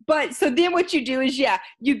 But so then what you do is,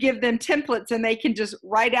 you give them templates and they can just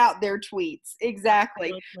write out their tweets.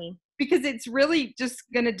 Exactly. Absolutely. Because it's really just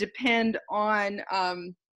going to depend on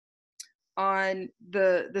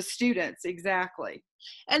the students. Exactly.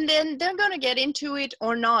 And then they're going to get into it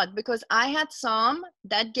or not, because I had some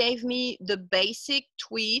that gave me the basic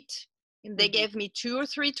tweet. They gave me 2 or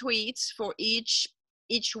 3 tweets for each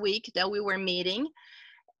week that we were meeting,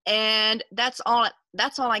 and that's all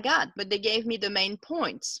I got. But they gave me the main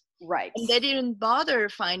points. Right. And they didn't bother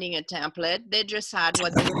finding a template. They just had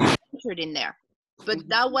what they were entered in there. But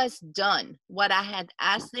that was done. What I had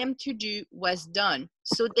asked them to do was done.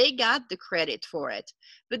 So they got the credit for it.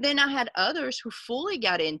 But then I had others who fully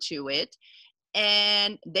got into it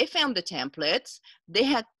and they found the templates. They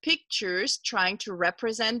had pictures trying to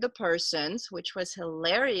represent the persons, which was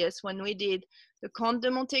hilarious. When we did the Comte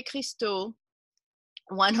de Monte Cristo,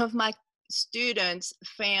 one of my students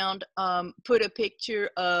put a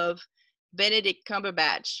picture of Benedict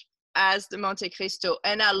Cumberbatch as the Monte Cristo.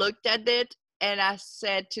 And I looked at it and I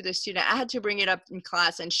said to the student, I had to bring it up in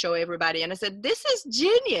class and show everybody. And I said, this is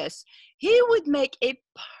genius. He would make a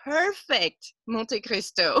perfect Monte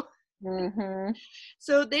Cristo. Mm-hmm.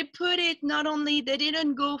 So they put it, not only, they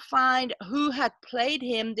didn't go find who had played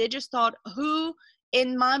him. They just thought, who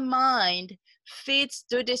in my mind fits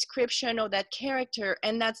the description of that character,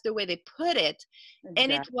 and that's the way they put it. Exactly.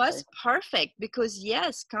 And it was perfect, because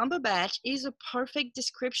yes, Cumberbatch is a perfect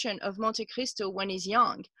description of Monte Cristo when he's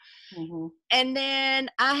young. Mm-hmm. And then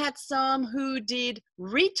I had some who did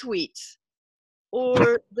retweets,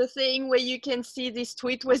 or the thing where you can see this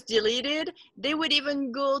tweet was deleted. They would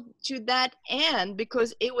even go to that end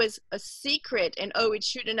because it was a secret and it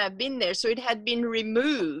shouldn't have been there, so it had been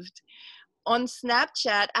removed. On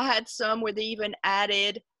Snapchat, I had some where they even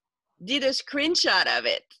did a screenshot of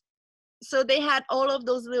it. So they had all of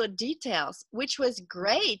those little details, which was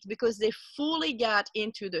great because they fully got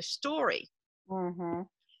into the story. Mm-hmm.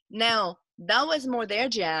 Now, that was more their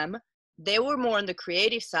jam. They were more on the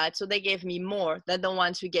creative side, so they gave me more than the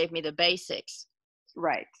ones who gave me the basics.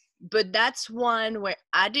 Right. But that's one where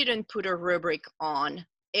I didn't put a rubric on.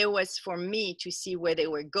 It was for me to see where they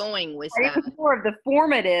were going with that. It was more of the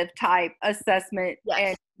formative type assessment. Yes.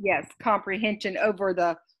 And yes, comprehension over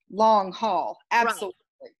the long haul. Absolutely.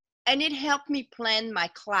 Right. And it helped me plan my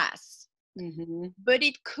class. Mm-hmm. But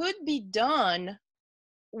it could be done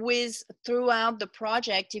throughout the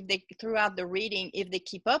project, throughout the reading, if they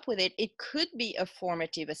keep up with it. It could be a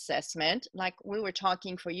formative assessment, like we were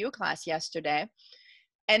talking for your class yesterday.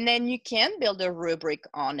 And then you can build a rubric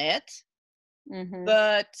on it. Mm-hmm.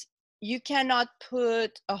 But you cannot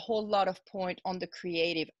put a whole lot of point on the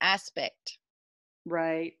creative aspect.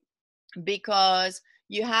 Right. Because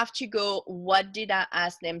you have to go, what did I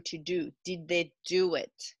ask them to do? Did they do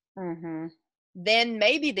it? Mm-hmm. then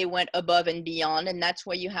maybe they went above and beyond, and that's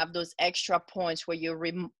where you have those extra points where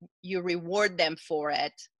you reward them for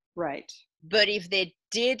it. Right. But if they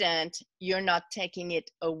didn't, you're not taking it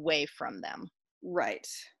away from them. Right.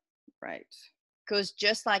 Right. Because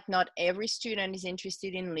just like not every student is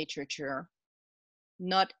interested in literature,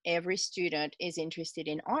 not every student is interested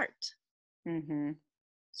in art. Mm-hmm.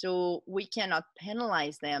 So we cannot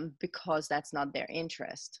penalize them because that's not their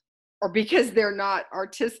interest. Or because they're not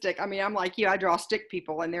artistic. I mean, I'm like you, I draw stick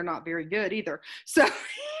people and they're not very good either. So,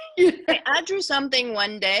 you know. I drew something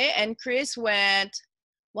one day and Chris went,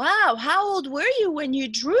 "Wow, how old were you when you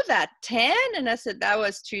drew that? 10?" And I said, "That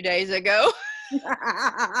was 2 days ago."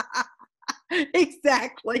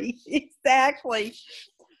 Exactly.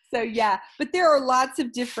 So yeah, but there are lots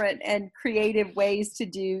of different and creative ways to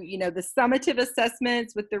do, you know, the summative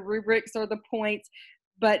assessments with the rubrics or the points,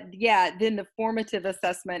 but yeah, then the formative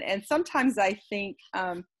assessment. And sometimes I think,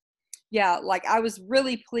 like I was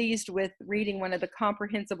really pleased with reading one of the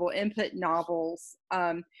comprehensible input novels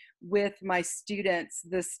with my students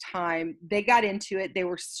this time. They got into it. They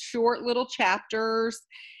were short little chapters.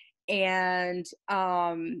 And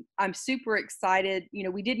I'm super excited. You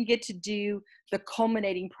know, we didn't get to do the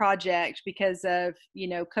culminating project because of, you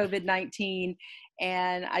know, COVID-19.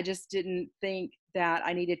 And I just didn't think that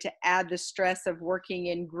I needed to add the stress of working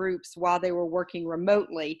in groups while they were working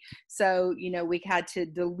remotely. So, you know, we had to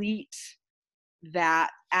delete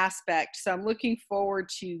that aspect. So I'm looking forward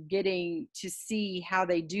to getting to see how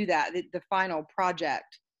they do that, the final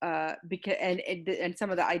project. Because and some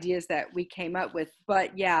of the ideas that we came up with.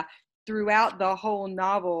 But yeah, throughout the whole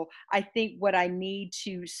novel, I think what I need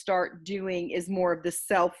to start doing is more of the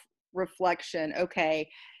self-reflection. Okay,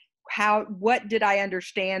 what did I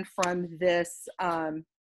understand from this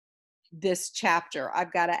this chapter?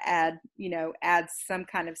 I've got to add some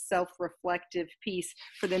kind of self-reflective piece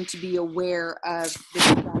for them to be aware of the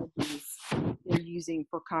strategies they're using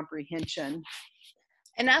for comprehension.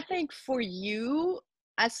 And I think for you,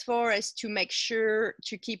 as far as to make sure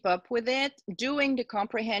to keep up with it, doing the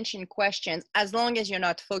comprehension questions, as long as you're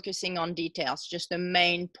not focusing on details, just the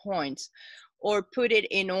main points, or put it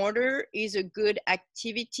in order, is a good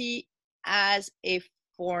activity as a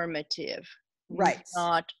formative. Right.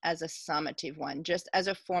 Not as a summative one, just as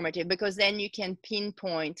a formative, because then you can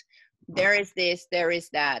pinpoint, there is this, there is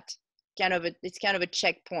that. It's kind of a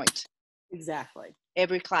checkpoint. Exactly.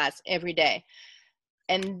 Every class, every day.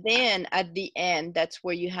 And then at the end, that's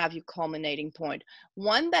where you have your culminating point.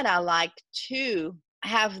 One that I like to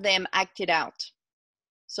have them act it out.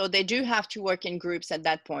 So they do have to work in groups at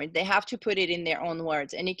that point. They have to put it in their own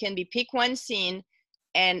words. And it can be pick one scene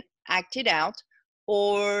and act it out,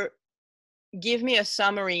 or give me a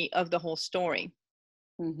summary of the whole story.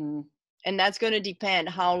 Mm-hmm. And that's going to depend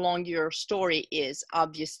how long your story is,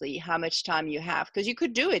 obviously, how much time you have. Because you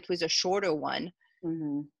could do it with a shorter one.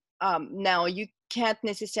 Mm-hmm. Now, you can't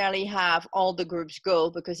necessarily have all the groups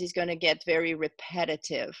go because it's going to get very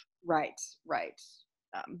repetitive. Right.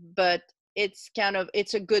 But it's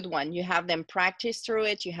a good one. You have them practice through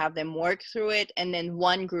it, you have them work through it, and then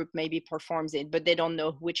one group maybe performs it, but they don't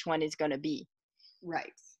know which one is going to be.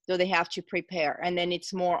 Right. So they have to prepare. And then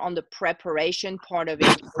it's more on the preparation part of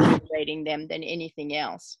it, motivating them than anything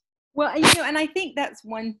else. Well, and I think that's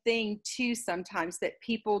one thing too, sometimes that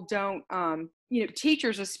people don't,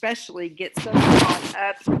 teachers especially get so caught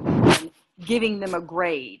up in giving them a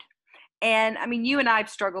grade. And I mean, you and I have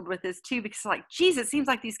struggled with this too, because like, geez, it seems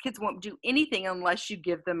like these kids won't do anything unless you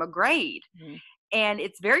give them a grade. Mm-hmm. And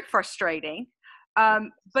it's very frustrating.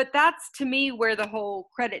 But that's, to me, where the whole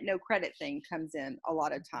credit, no credit thing comes in a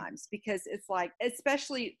lot of times, because it's like,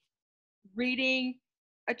 especially reading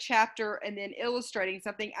a chapter and then illustrating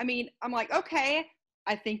something. I mean, I'm like, okay,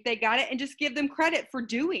 I think they got it, and just give them credit for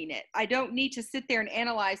doing it. I don't need to sit there and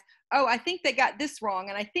analyze, oh, I think they got this wrong,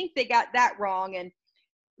 and I think they got that wrong. And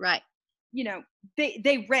right.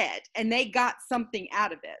 They read and they got something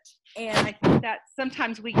out of it. And I think that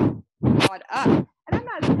sometimes we get caught up. And I'm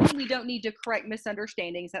not saying we don't need to correct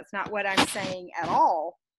misunderstandings. That's not what I'm saying at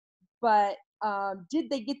all. But did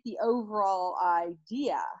they get the overall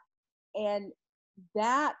idea? And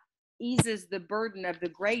that eases the burden of the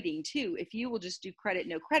grading too, if you will just do credit,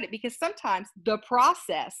 no credit, because sometimes the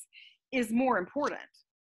process is more important.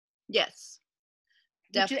 Yes,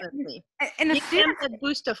 definitely. And the students get a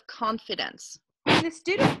boost of confidence. And the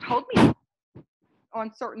students told me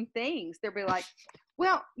on certain things, they'll be like,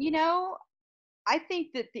 well, I think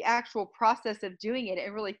that the actual process of doing it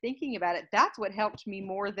and really thinking about it, that's what helped me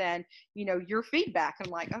more than, your feedback.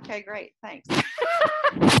 I'm like, okay, great. Thanks.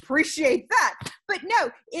 Appreciate that. But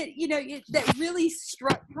no, that really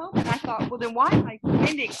struck home. And I thought, thought, well, then why am I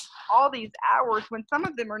spending all these hours when some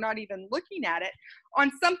of them are not even looking at it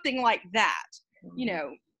on something like that, you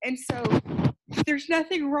know? And so there's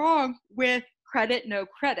nothing wrong with credit, no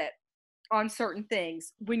credit on certain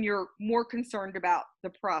things when you're more concerned about the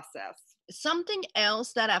process. Something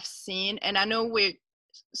else that I've seen, and I know we're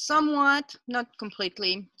somewhat, not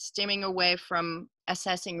completely, steaming away from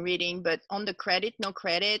assessing reading, but on the credit, no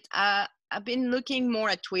credit, I've been looking more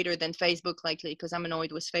at Twitter than Facebook lately because I'm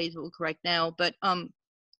annoyed with Facebook right now. But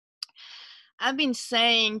I've been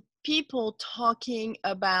saying people talking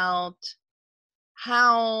about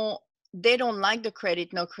how they don't like the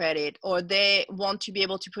credit, no credit, or they want to be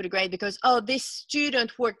able to put a grade because, oh, this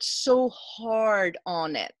student worked so hard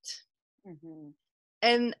on it.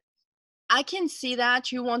 And I can see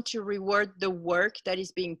that you want to reward the work that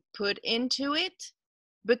is being put into it,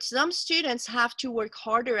 but some students have to work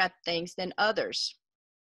harder at things than others.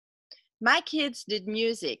 My kids did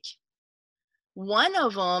music. One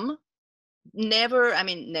of them never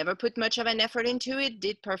put much of an effort into it,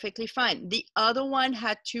 did perfectly fine. The other one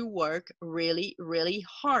had to work really, really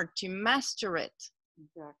hard to master it.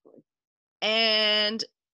 Exactly. And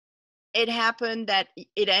it happened that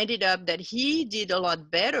it ended up that he did a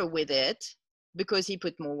lot better with it because he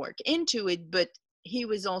put more work into it, but he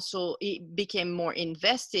became more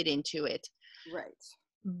invested into it. Right.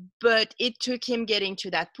 But it took him getting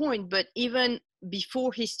to that point. But even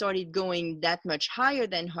before he started going that much higher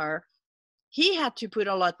than her, he had to put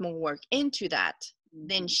a lot more work into that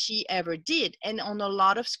than she ever did. And on a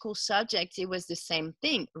lot of school subjects, it was the same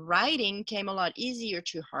thing. Writing came a lot easier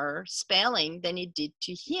to her, spelling, than it did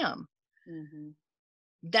to him.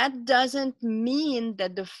 That doesn't mean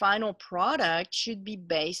that the final product should be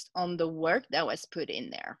based on the work that was put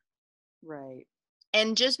in there. Right.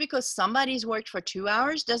 And just because somebody's worked for 2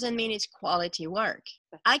 hours doesn't mean it's quality work.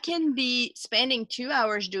 I can be spending 2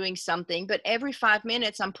 hours doing something, but every 5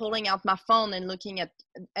 minutes I'm pulling out my phone and looking at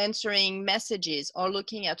answering messages or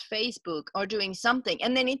looking at Facebook or doing something.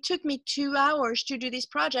 And then it took me 2 hours to do this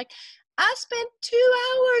project. I spent 2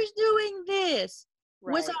 hours doing this.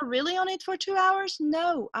 Right. Was I really on it for 2 hours?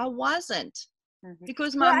 No, I wasn't.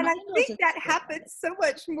 Because my and I think that happens so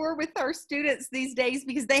much more with our students these days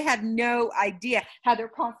because they have no idea how they're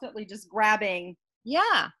constantly just grabbing.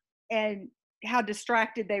 Yeah. And how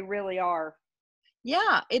distracted they really are.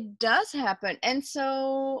 Yeah, it does happen. And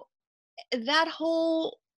so that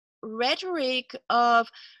whole rhetoric of,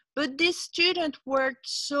 but this student worked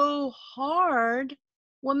so hard,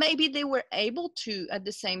 well, maybe they were able to at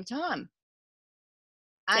the same time.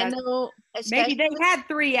 I know, maybe they had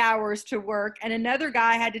 3 hours to work and another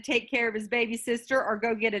guy had to take care of his baby sister or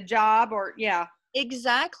go get a job or, yeah.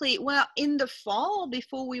 Exactly. Well, in the fall,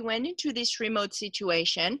 before we went into this remote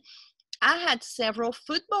situation, I had several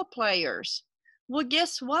football players. Well,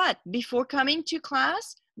 guess what? Before coming to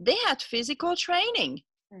class, they had physical training.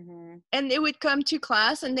 And they would come to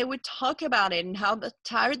class and they would talk about it and how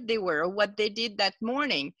tired they were or what they did that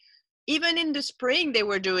morning. Even in the spring, they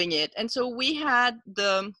were doing it. And so we had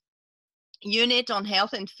the unit on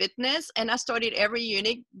health and fitness, and I started every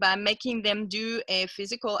unit by making them do a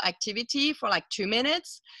physical activity for like 2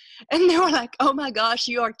 minutes. And they were like, oh my gosh,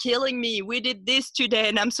 you are killing me. We did this today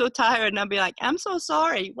and I'm so tired. And I'll be like, I'm so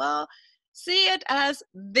sorry. Well, see it as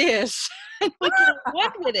this. And we can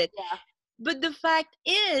work with it. Yeah. But the fact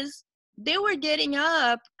is, they were getting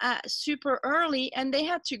up super early and they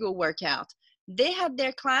had to go work out. They had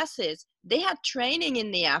their classes. They had training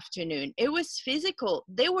in the afternoon. It was physical.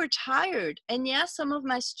 They were tired. And yes, some of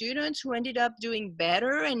my students who ended up doing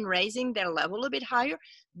better and raising their level a bit higher,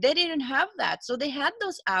 they didn't have that. So they had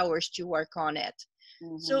those hours to work on it.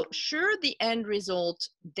 So sure, the end result,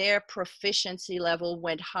 their proficiency level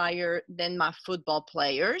went higher than my football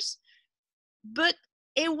players, but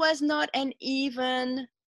it was not an even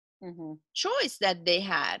choice that they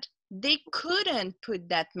had. They couldn't put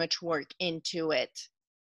that much work into it.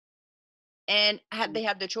 And had they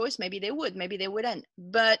had the choice, maybe they would, maybe they wouldn't.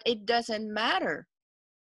 But it doesn't matter,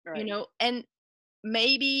 you know, and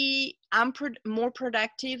maybe I'm more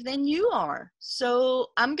productive than you are.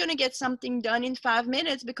 So I'm going to get something done in 5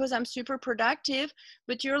 minutes because I'm super productive,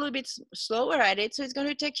 but you're a little bit slower at it. So it's going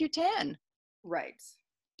to take you 10. Right.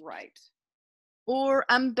 Or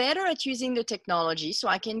I'm better at using the technology so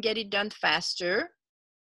I can get it done faster.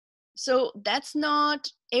 So that's not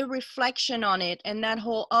a reflection on it. And that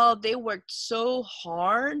whole, oh, they worked so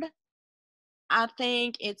hard, I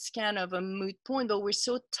think it's kind of a moot point, but we're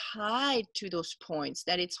so tied to those points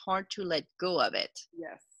that it's hard to let go of it.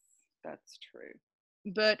 Yes, that's true.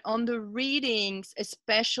 But on the readings,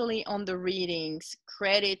 especially on the readings,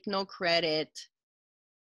 credit, no credit,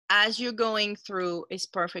 as you're going through is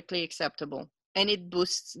perfectly acceptable. And it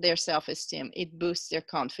boosts their self-esteem. It boosts their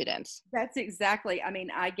confidence. That's exactly. I mean,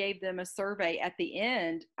 I gave them a survey at the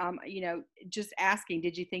end, just asking,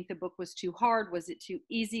 did you think the book was too hard? Was it too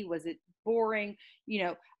easy? Was it boring?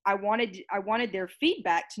 I wanted their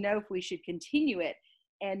feedback to know if we should continue it.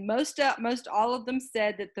 And most all of them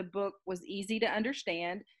said that the book was easy to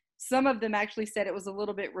understand. Some of them actually said it was a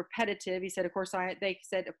little bit repetitive. He said, they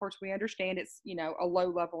said, of course, we understand it's, a low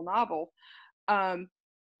level novel.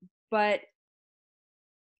 But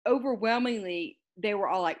overwhelmingly, they were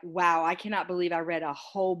all like, wow, I cannot believe I read a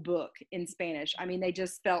whole book in Spanish. I mean, they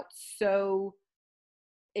just felt so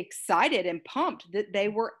excited and pumped that they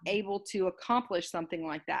were able to accomplish something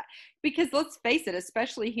like that. Because let's face it,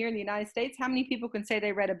 especially here in the United States, how many people can say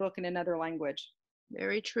they read a book in another language?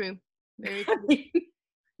 Very true. Very true.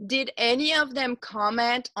 Did any of them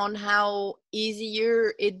comment on how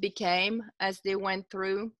easier it became as they went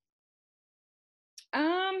through?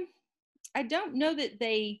 I don't know that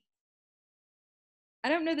they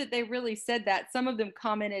really said that. Some of them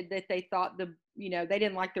commented that they thought they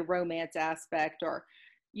didn't like the romance aspect, or,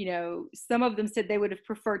 some of them said they would have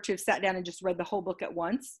preferred to have sat down and just read the whole book at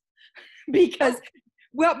once because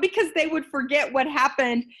they would forget what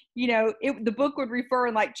happened. The book would refer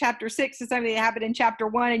in like chapter 6 to something that happened in chapter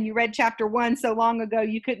 1, and you read chapter 1 so long ago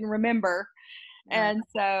you couldn't remember. Right. And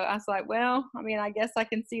so I was like, well, I mean, I guess I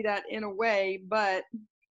can see that in a way, but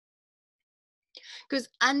because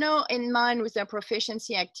I know in mine with their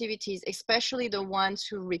proficiency activities, especially the ones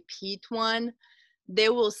who repeat one, they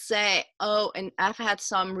will say, oh, and I've had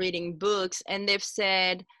some reading books, and they've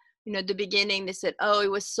said, at the beginning, they said, oh, it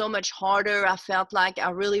was so much harder. I felt like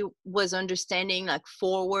I really was understanding like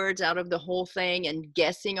 4 words out of the whole thing and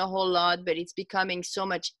guessing a whole lot, but it's becoming so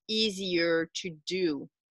much easier to do.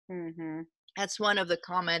 Mm-hmm. That's one of the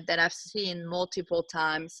comments that I've seen multiple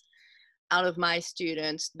times out of my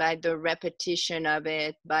students, by the repetition of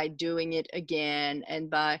it, by doing it again, and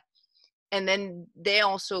then they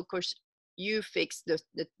also, of course, you fix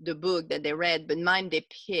the book that they read, but mine they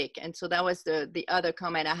pick. And so that was the other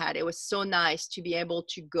comment I had. It was so nice to be able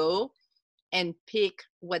to go and pick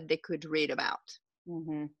what they could read about.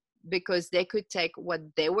 Mm-hmm. Because they could take what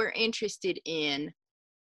they were interested in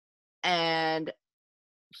and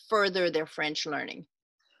further their French learning.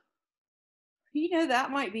 That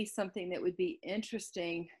might be something that would be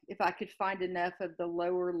interesting if I could find enough of the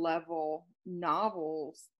lower level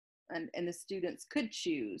novels and the students could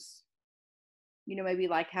choose. Maybe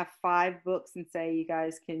like have 5 books and say you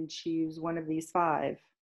guys can choose one of these 5.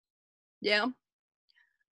 Yeah.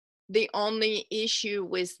 The only issue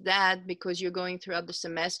with that, because you're going throughout the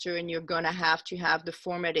semester and you're going to have the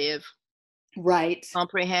formative right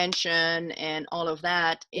comprehension and all of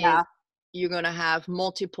that, yeah. is you're going to have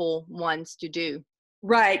multiple ones to do.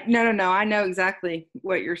 Right. No. I know exactly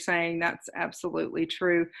what you're saying. That's absolutely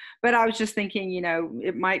true. But I was just thinking,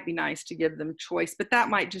 it might be nice to give them choice, but that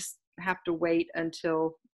might just have to wait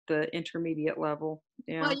until the intermediate level.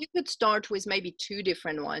 Yeah. Well, you could start with maybe 2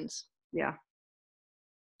 different ones. Yeah.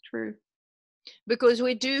 True. Because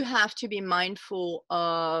we do have to be mindful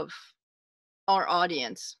of our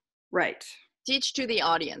audience. Right. Teach to the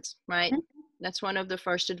audience, right? Mm-hmm. That's one of the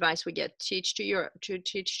first advice we get. Teach to your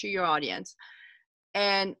audience.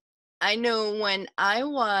 And I know when I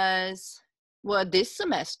was, this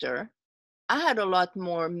semester, I had a lot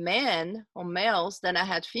more men or males than I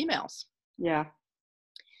had females. Yeah.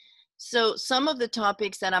 So some of the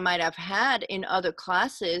topics that I might have had in other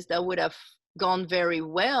classes that would have gone very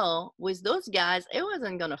well with those guys, it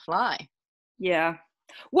wasn't going to fly. Yeah.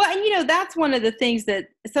 Well, and that's one of the things that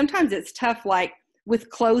sometimes it's tough, like with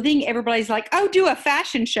clothing, everybody's like, oh, do a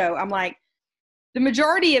fashion show. I'm like, the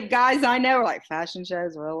majority of guys I know are like, fashion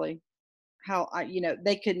shows, really?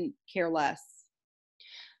 They couldn't care less.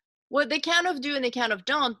 Well, they kind of do and they kind of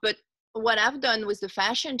don't. But what I've done with the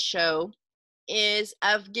fashion show is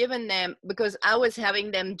I've given them, because I was having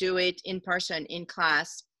them do it in person in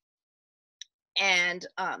class, and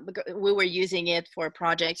because we were using it for a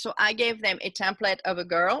project. So I gave them a template of a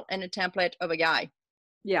girl and a template of a guy.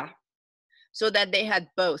 Yeah. So that they had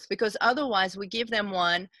both, because otherwise we give them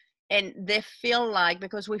one and they feel like,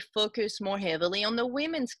 because we focus more heavily on the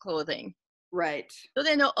women's clothing. Right. So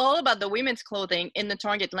they know all about the women's clothing in the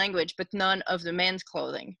target language, but none of the men's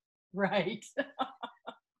clothing. Right.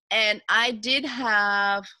 And I did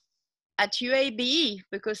have at UAB,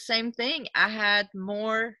 because same thing, I had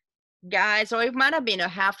more guys, or it might have been a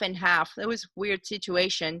half and half. It was a weird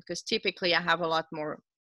situation because typically I have a lot more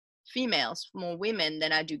females, more women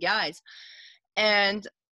than I do guys. And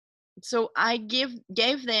so I gave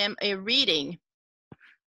them a reading,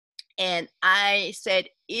 and I said,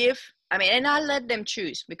 and I let them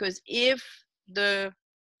choose, because if the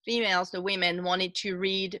females, the women wanted to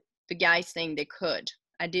read the guys thing, they could.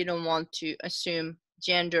 I didn't want to assume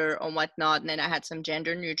gender or whatnot, and then I had some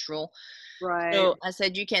gender neutral. Right. So I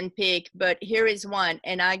said, you can pick, but here is one.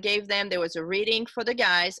 And I gave them, there was a reading for the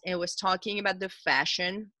guys, and it was talking about the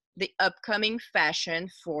fashion, the upcoming fashion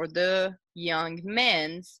for the young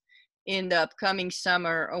men's in the upcoming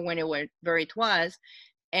summer, or whenever it was.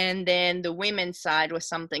 And then the women's side was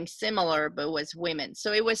something similar, but was women.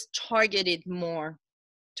 So it was targeted more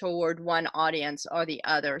toward one audience or the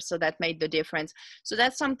other. So that made the difference. So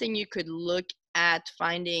that's something you could look at,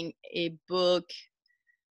 finding a book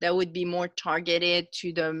that would be more targeted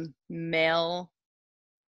to the male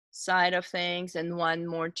side of things and one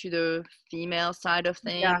more to the female side of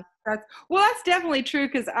things. Yeah, that's definitely true,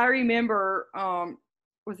 because I remember,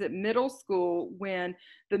 was it middle school, when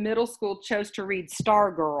the middle school chose to read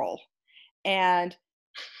Stargirl, and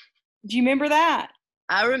do you remember that?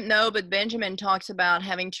 I don't know, but Benjamin talks about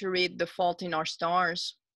having to read The Fault in Our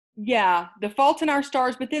Stars. Yeah, The Fault in Our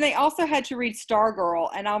Stars, but then they also had to read Stargirl,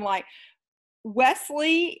 and I'm like,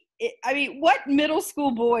 Wesley, what middle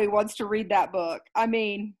school boy wants to read that book? I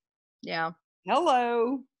mean, yeah,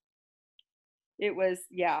 hello. It was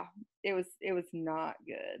not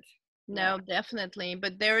good. No, definitely.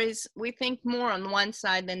 But we think more on one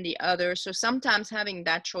side than the other. So sometimes having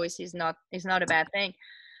that choice is not a bad thing.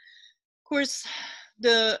 Of course,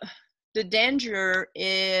 the danger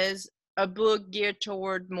is a book geared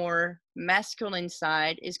toward more masculine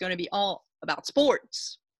side is going to be all about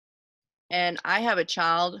sports. And I have a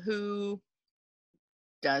child who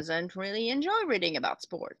doesn't really enjoy reading about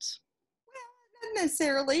sports. Well, not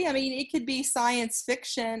necessarily. I mean, it could be science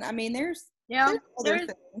fiction. I mean, there's other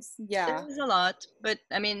things. Yeah. There's a lot, but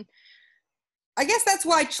I mean, I guess that's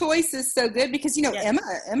why choice is so good, because yes.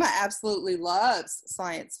 Emma absolutely loves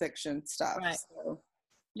science fiction stuff. Right. So.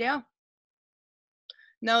 Yeah.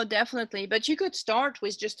 No, definitely. But you could start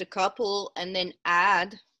with just a couple and then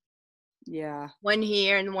add one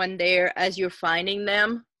here and one there as you're finding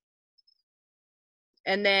them.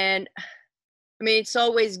 And then, I mean, it's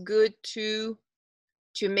always good to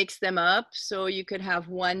mix them up. So you could have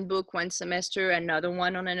one book one semester, another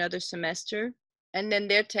one on another semester. And then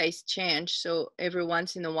their tastes change. So every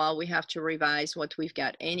once in a while, we have to revise what we've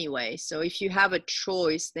got anyway. So if you have a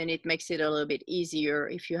choice, then it makes it a little bit easier.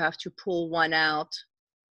 If you have to pull one out,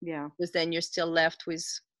 because then you're still left with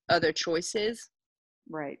other choices.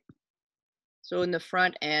 Right. So in the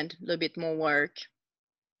front end, a little bit more work.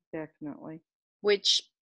 Definitely. Which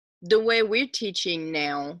the way we're teaching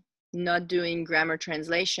now, not doing grammar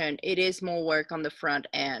translation, it is more work on the front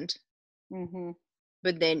end. Mm-hmm.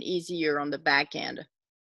 But then easier on the back end.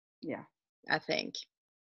 Yeah. I think.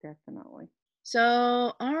 Definitely.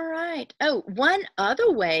 So, all right. Oh, one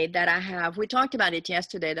other way that we talked about it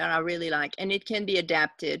yesterday that I really like, and it can be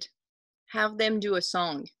adapted. Have them do a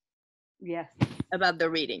song. Yes. About the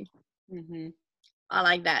reading. Mm-hmm. I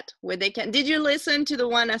like that. Where they can. Did you listen to the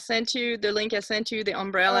one I sent you, the link I sent you, the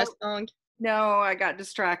umbrella song? No, I got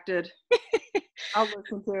distracted. I'll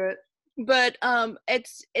listen to it. But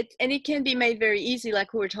it's and it can be made very easy,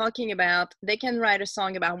 like we were talking about. They can write a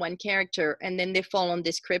song about one character, and then they fall on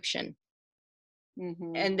description.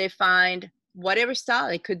 Mm-hmm. And they find whatever style.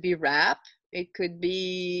 It could be rap, it could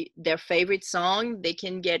be their favorite song. They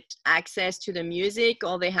can get access to the music.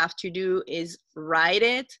 All they have to do is write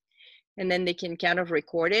it, and then they can kind of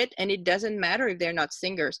record it. And it doesn't matter if they're not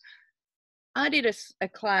singers. I did a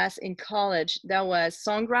class in college that was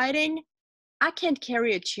songwriting. I can't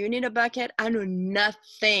carry a tune in a bucket. I know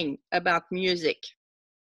nothing about music.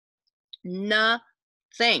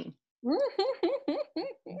 Nothing.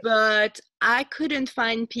 But I couldn't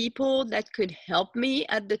find people that could help me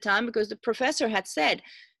at the time, because the professor had said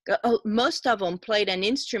most of them played an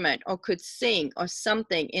instrument or could sing or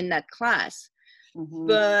something in that class. Mm-hmm.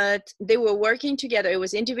 But they were working together. It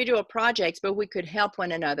was individual projects, but we could help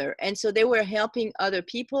one another. And so they were helping other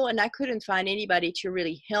people, and I couldn't find anybody to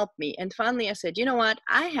really help me. And finally I said, you know what?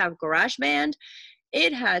 I have GarageBand.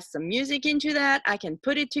 It has some music into that. I can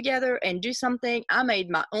put it together and do something. I made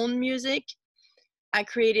my own music. I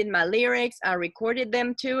created my lyrics. I recorded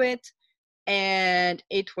them to it, and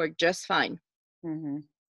it worked just fine. Mm-hmm.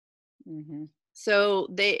 Mm-hmm. So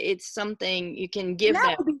it's something you can give them.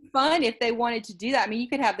 That would be fun if they wanted to do that. I mean, you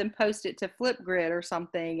could have them post it to Flipgrid or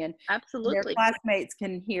something, and absolutely their classmates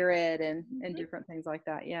can hear it and different things like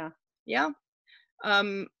that. Yeah. Yeah.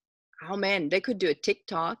 Oh man, they could do a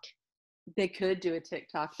TikTok. They could do a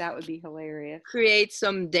TikTok. That would be hilarious. Create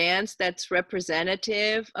some dance that's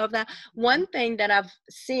representative of that. One thing that I've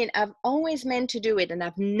seen, I've always meant to do it, and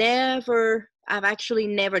I've never I've actually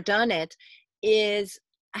never done it, is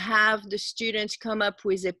have the students come up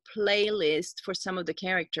with a playlist for some of the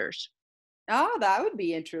characters. Oh, that would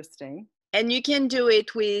be interesting. And you can do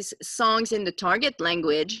it with songs in the target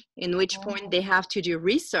language, in which point they have to do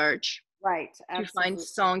research Right, to find absolutely.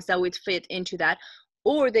 songs that would fit into that.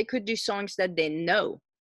 Or they could do songs that they know,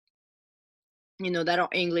 that are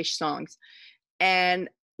English songs. And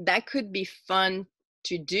that could be fun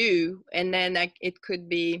to do. And then it could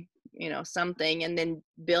be, something. And then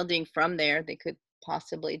building from there, they could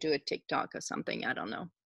possibly do a TikTok or something. I don't know.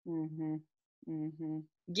 Mm-hmm. Mm-hmm.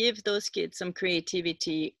 Give those kids some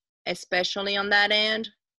creativity, especially on that end.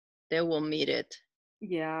 They will meet it.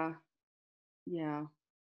 Yeah. Yeah.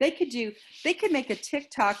 They could make a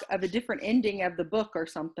TikTok of a different ending of the book or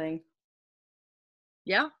something.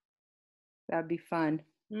 Yeah. That'd be fun.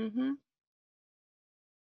 Mm-hmm.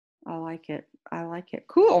 I like it. I like it.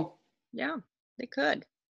 Cool. Yeah, they could.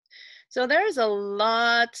 So there's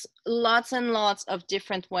lots and lots of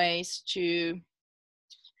different ways to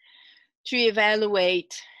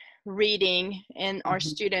evaluate reading and our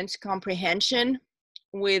students' comprehension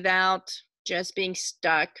without just being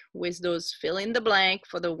stuck with those fill in the blank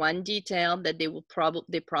for the one detail that they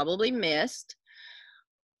probably missed,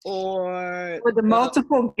 or the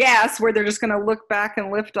multiple guess where they're just going to look back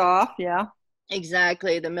and lift off. Yeah.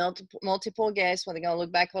 Exactly, the multiple guess where they're going to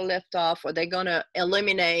look back or lift off, or they're going to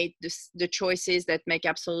eliminate the choices that make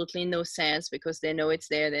absolutely no sense because they know it's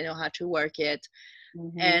there, they know how to work it,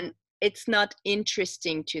 and it's not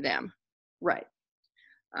interesting to them. Right.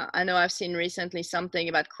 I know I've seen recently something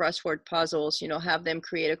about crossword puzzles, have them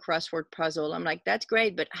create a crossword puzzle. I'm like, that's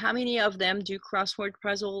great, but how many of them do crossword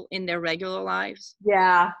puzzle in their regular lives?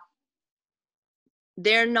 Yeah.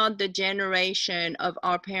 They're not the generation of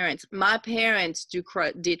our parents. My parents did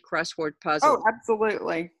crossword puzzles. Oh,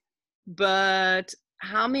 absolutely. But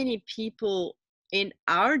how many people in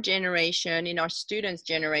our generation, in our students'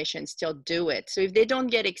 generation, still do it? So if they don't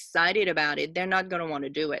get excited about it, they're not going to want to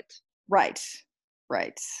do it. Right.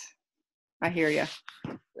 Right. I hear you.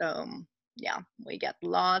 Yeah, we got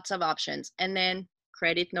lots of options. And then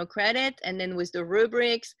credit, no credit. And then with the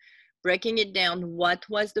rubrics, breaking it down, what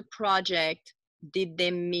was the project? Did they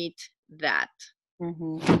meet that?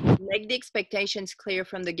 Make the expectations clear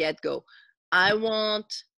from the get-go. I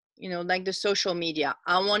want, like the social media,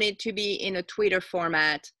 I want it to be in a Twitter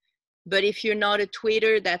format. But if you're not a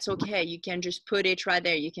tweeter, that's okay. You can just put it right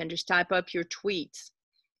there. You can just type up your tweets.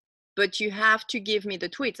 But you have to give me the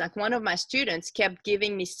tweets. Like one of my students kept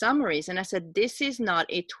giving me summaries, and I said, this is not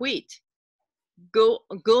a tweet. Go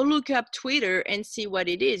look up Twitter and see what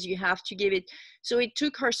it is. You have to give it. So it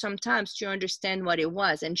took her some time to understand what it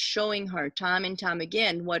was, and showing her time and time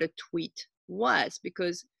again what a tweet was,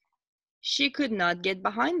 because she could not get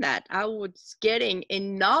behind that. I was getting a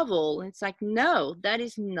novel. It's like, no, that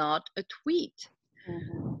is not a tweet.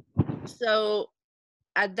 So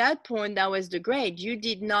at that point, that was the grade. You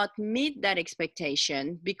did not meet that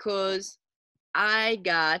expectation because I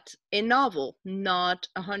got a novel, not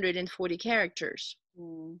 140 characters.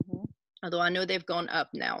 Although I know they've gone up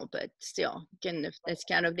now, but still, that's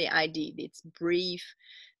kind of the idea. It's brief.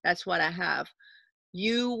 That's what I have.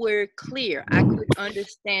 You were clear. I could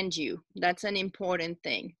understand you. That's an important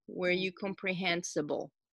thing. Were you comprehensible?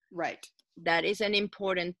 Right. That is an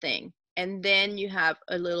important thing. And then you have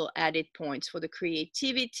a little added points for the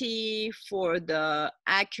creativity, for the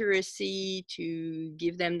accuracy, to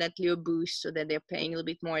give them that little boost so that they're paying a little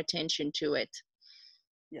bit more attention to it.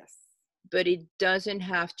 Yes. But it doesn't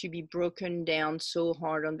have to be broken down so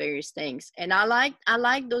hard on various things. And I like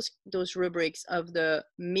those rubrics of the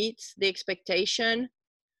meets the expectation,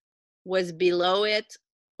 was below it,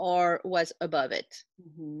 or was above it.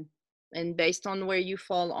 And based on where you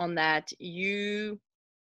fall on that,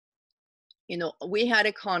 we had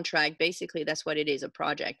a contract. Basically, that's what it is, a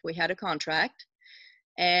project. We had a contract,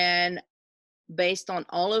 and based on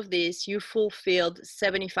all of this, you fulfilled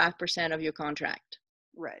 75% of your contract.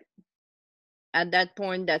 Right. At that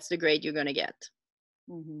point, that's the grade you're going to get.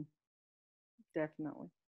 Definitely.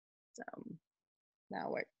 So that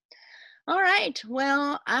worked. All right.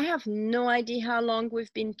 Well, I have no idea how long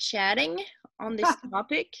we've been chatting on this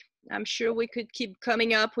topic. I'm sure we could keep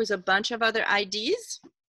coming up with a bunch of other ideas.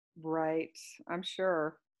 Right. I'm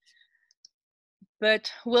sure.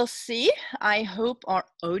 But we'll see. I hope our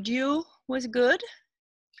audio was good,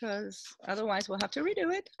 because otherwise we'll have to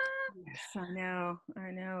redo it. Yes, I know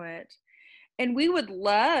it. And we would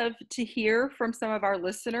love to hear from some of our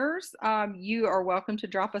listeners. You are welcome to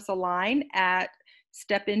drop us a line at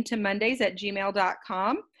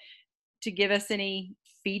stepintomondays@gmail.com to give us any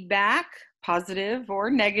feedback positive or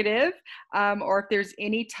negative, or if there's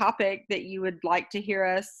any topic that you would like to hear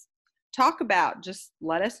us talk about, just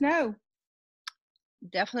let us know.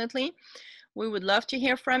 Definitely. We would love to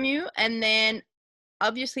hear from you. And then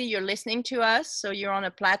obviously you're listening to us, so you're on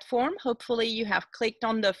a platform. Hopefully you have clicked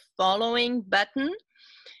on the following button.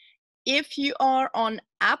 If you are on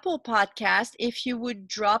Apple Podcast, if you would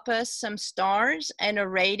drop us some stars and a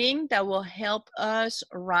rating, that will help us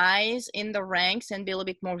rise in the ranks and be a little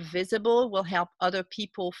bit more visible, will help other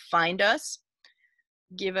people find us.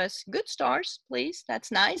 Give us good stars, please.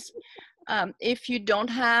 That's nice. If you don't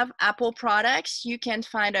have Apple products, you can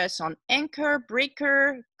find us on Anchor,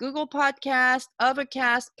 Breaker, Google Podcast,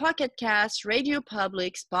 Overcast, Pocket Cast, Radio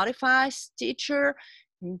Public, Spotify, Stitcher,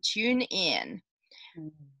 and TuneIn.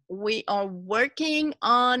 We are working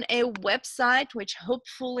on a website, which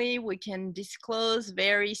hopefully we can disclose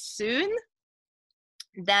very soon,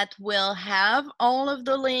 that will have all of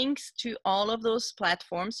the links to all of those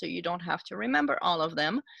platforms, so you don't have to remember all of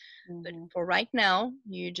them. But for right now,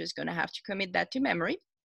 you're just going to have to commit that to memory.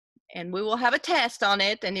 And we will have a test on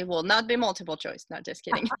it, and it will not be multiple choice. Not just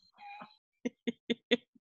kidding.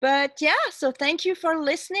 But yeah, so thank you for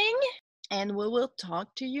listening. And we will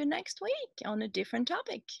talk to you next week on a different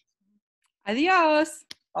topic. Adios.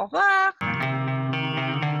 Au revoir.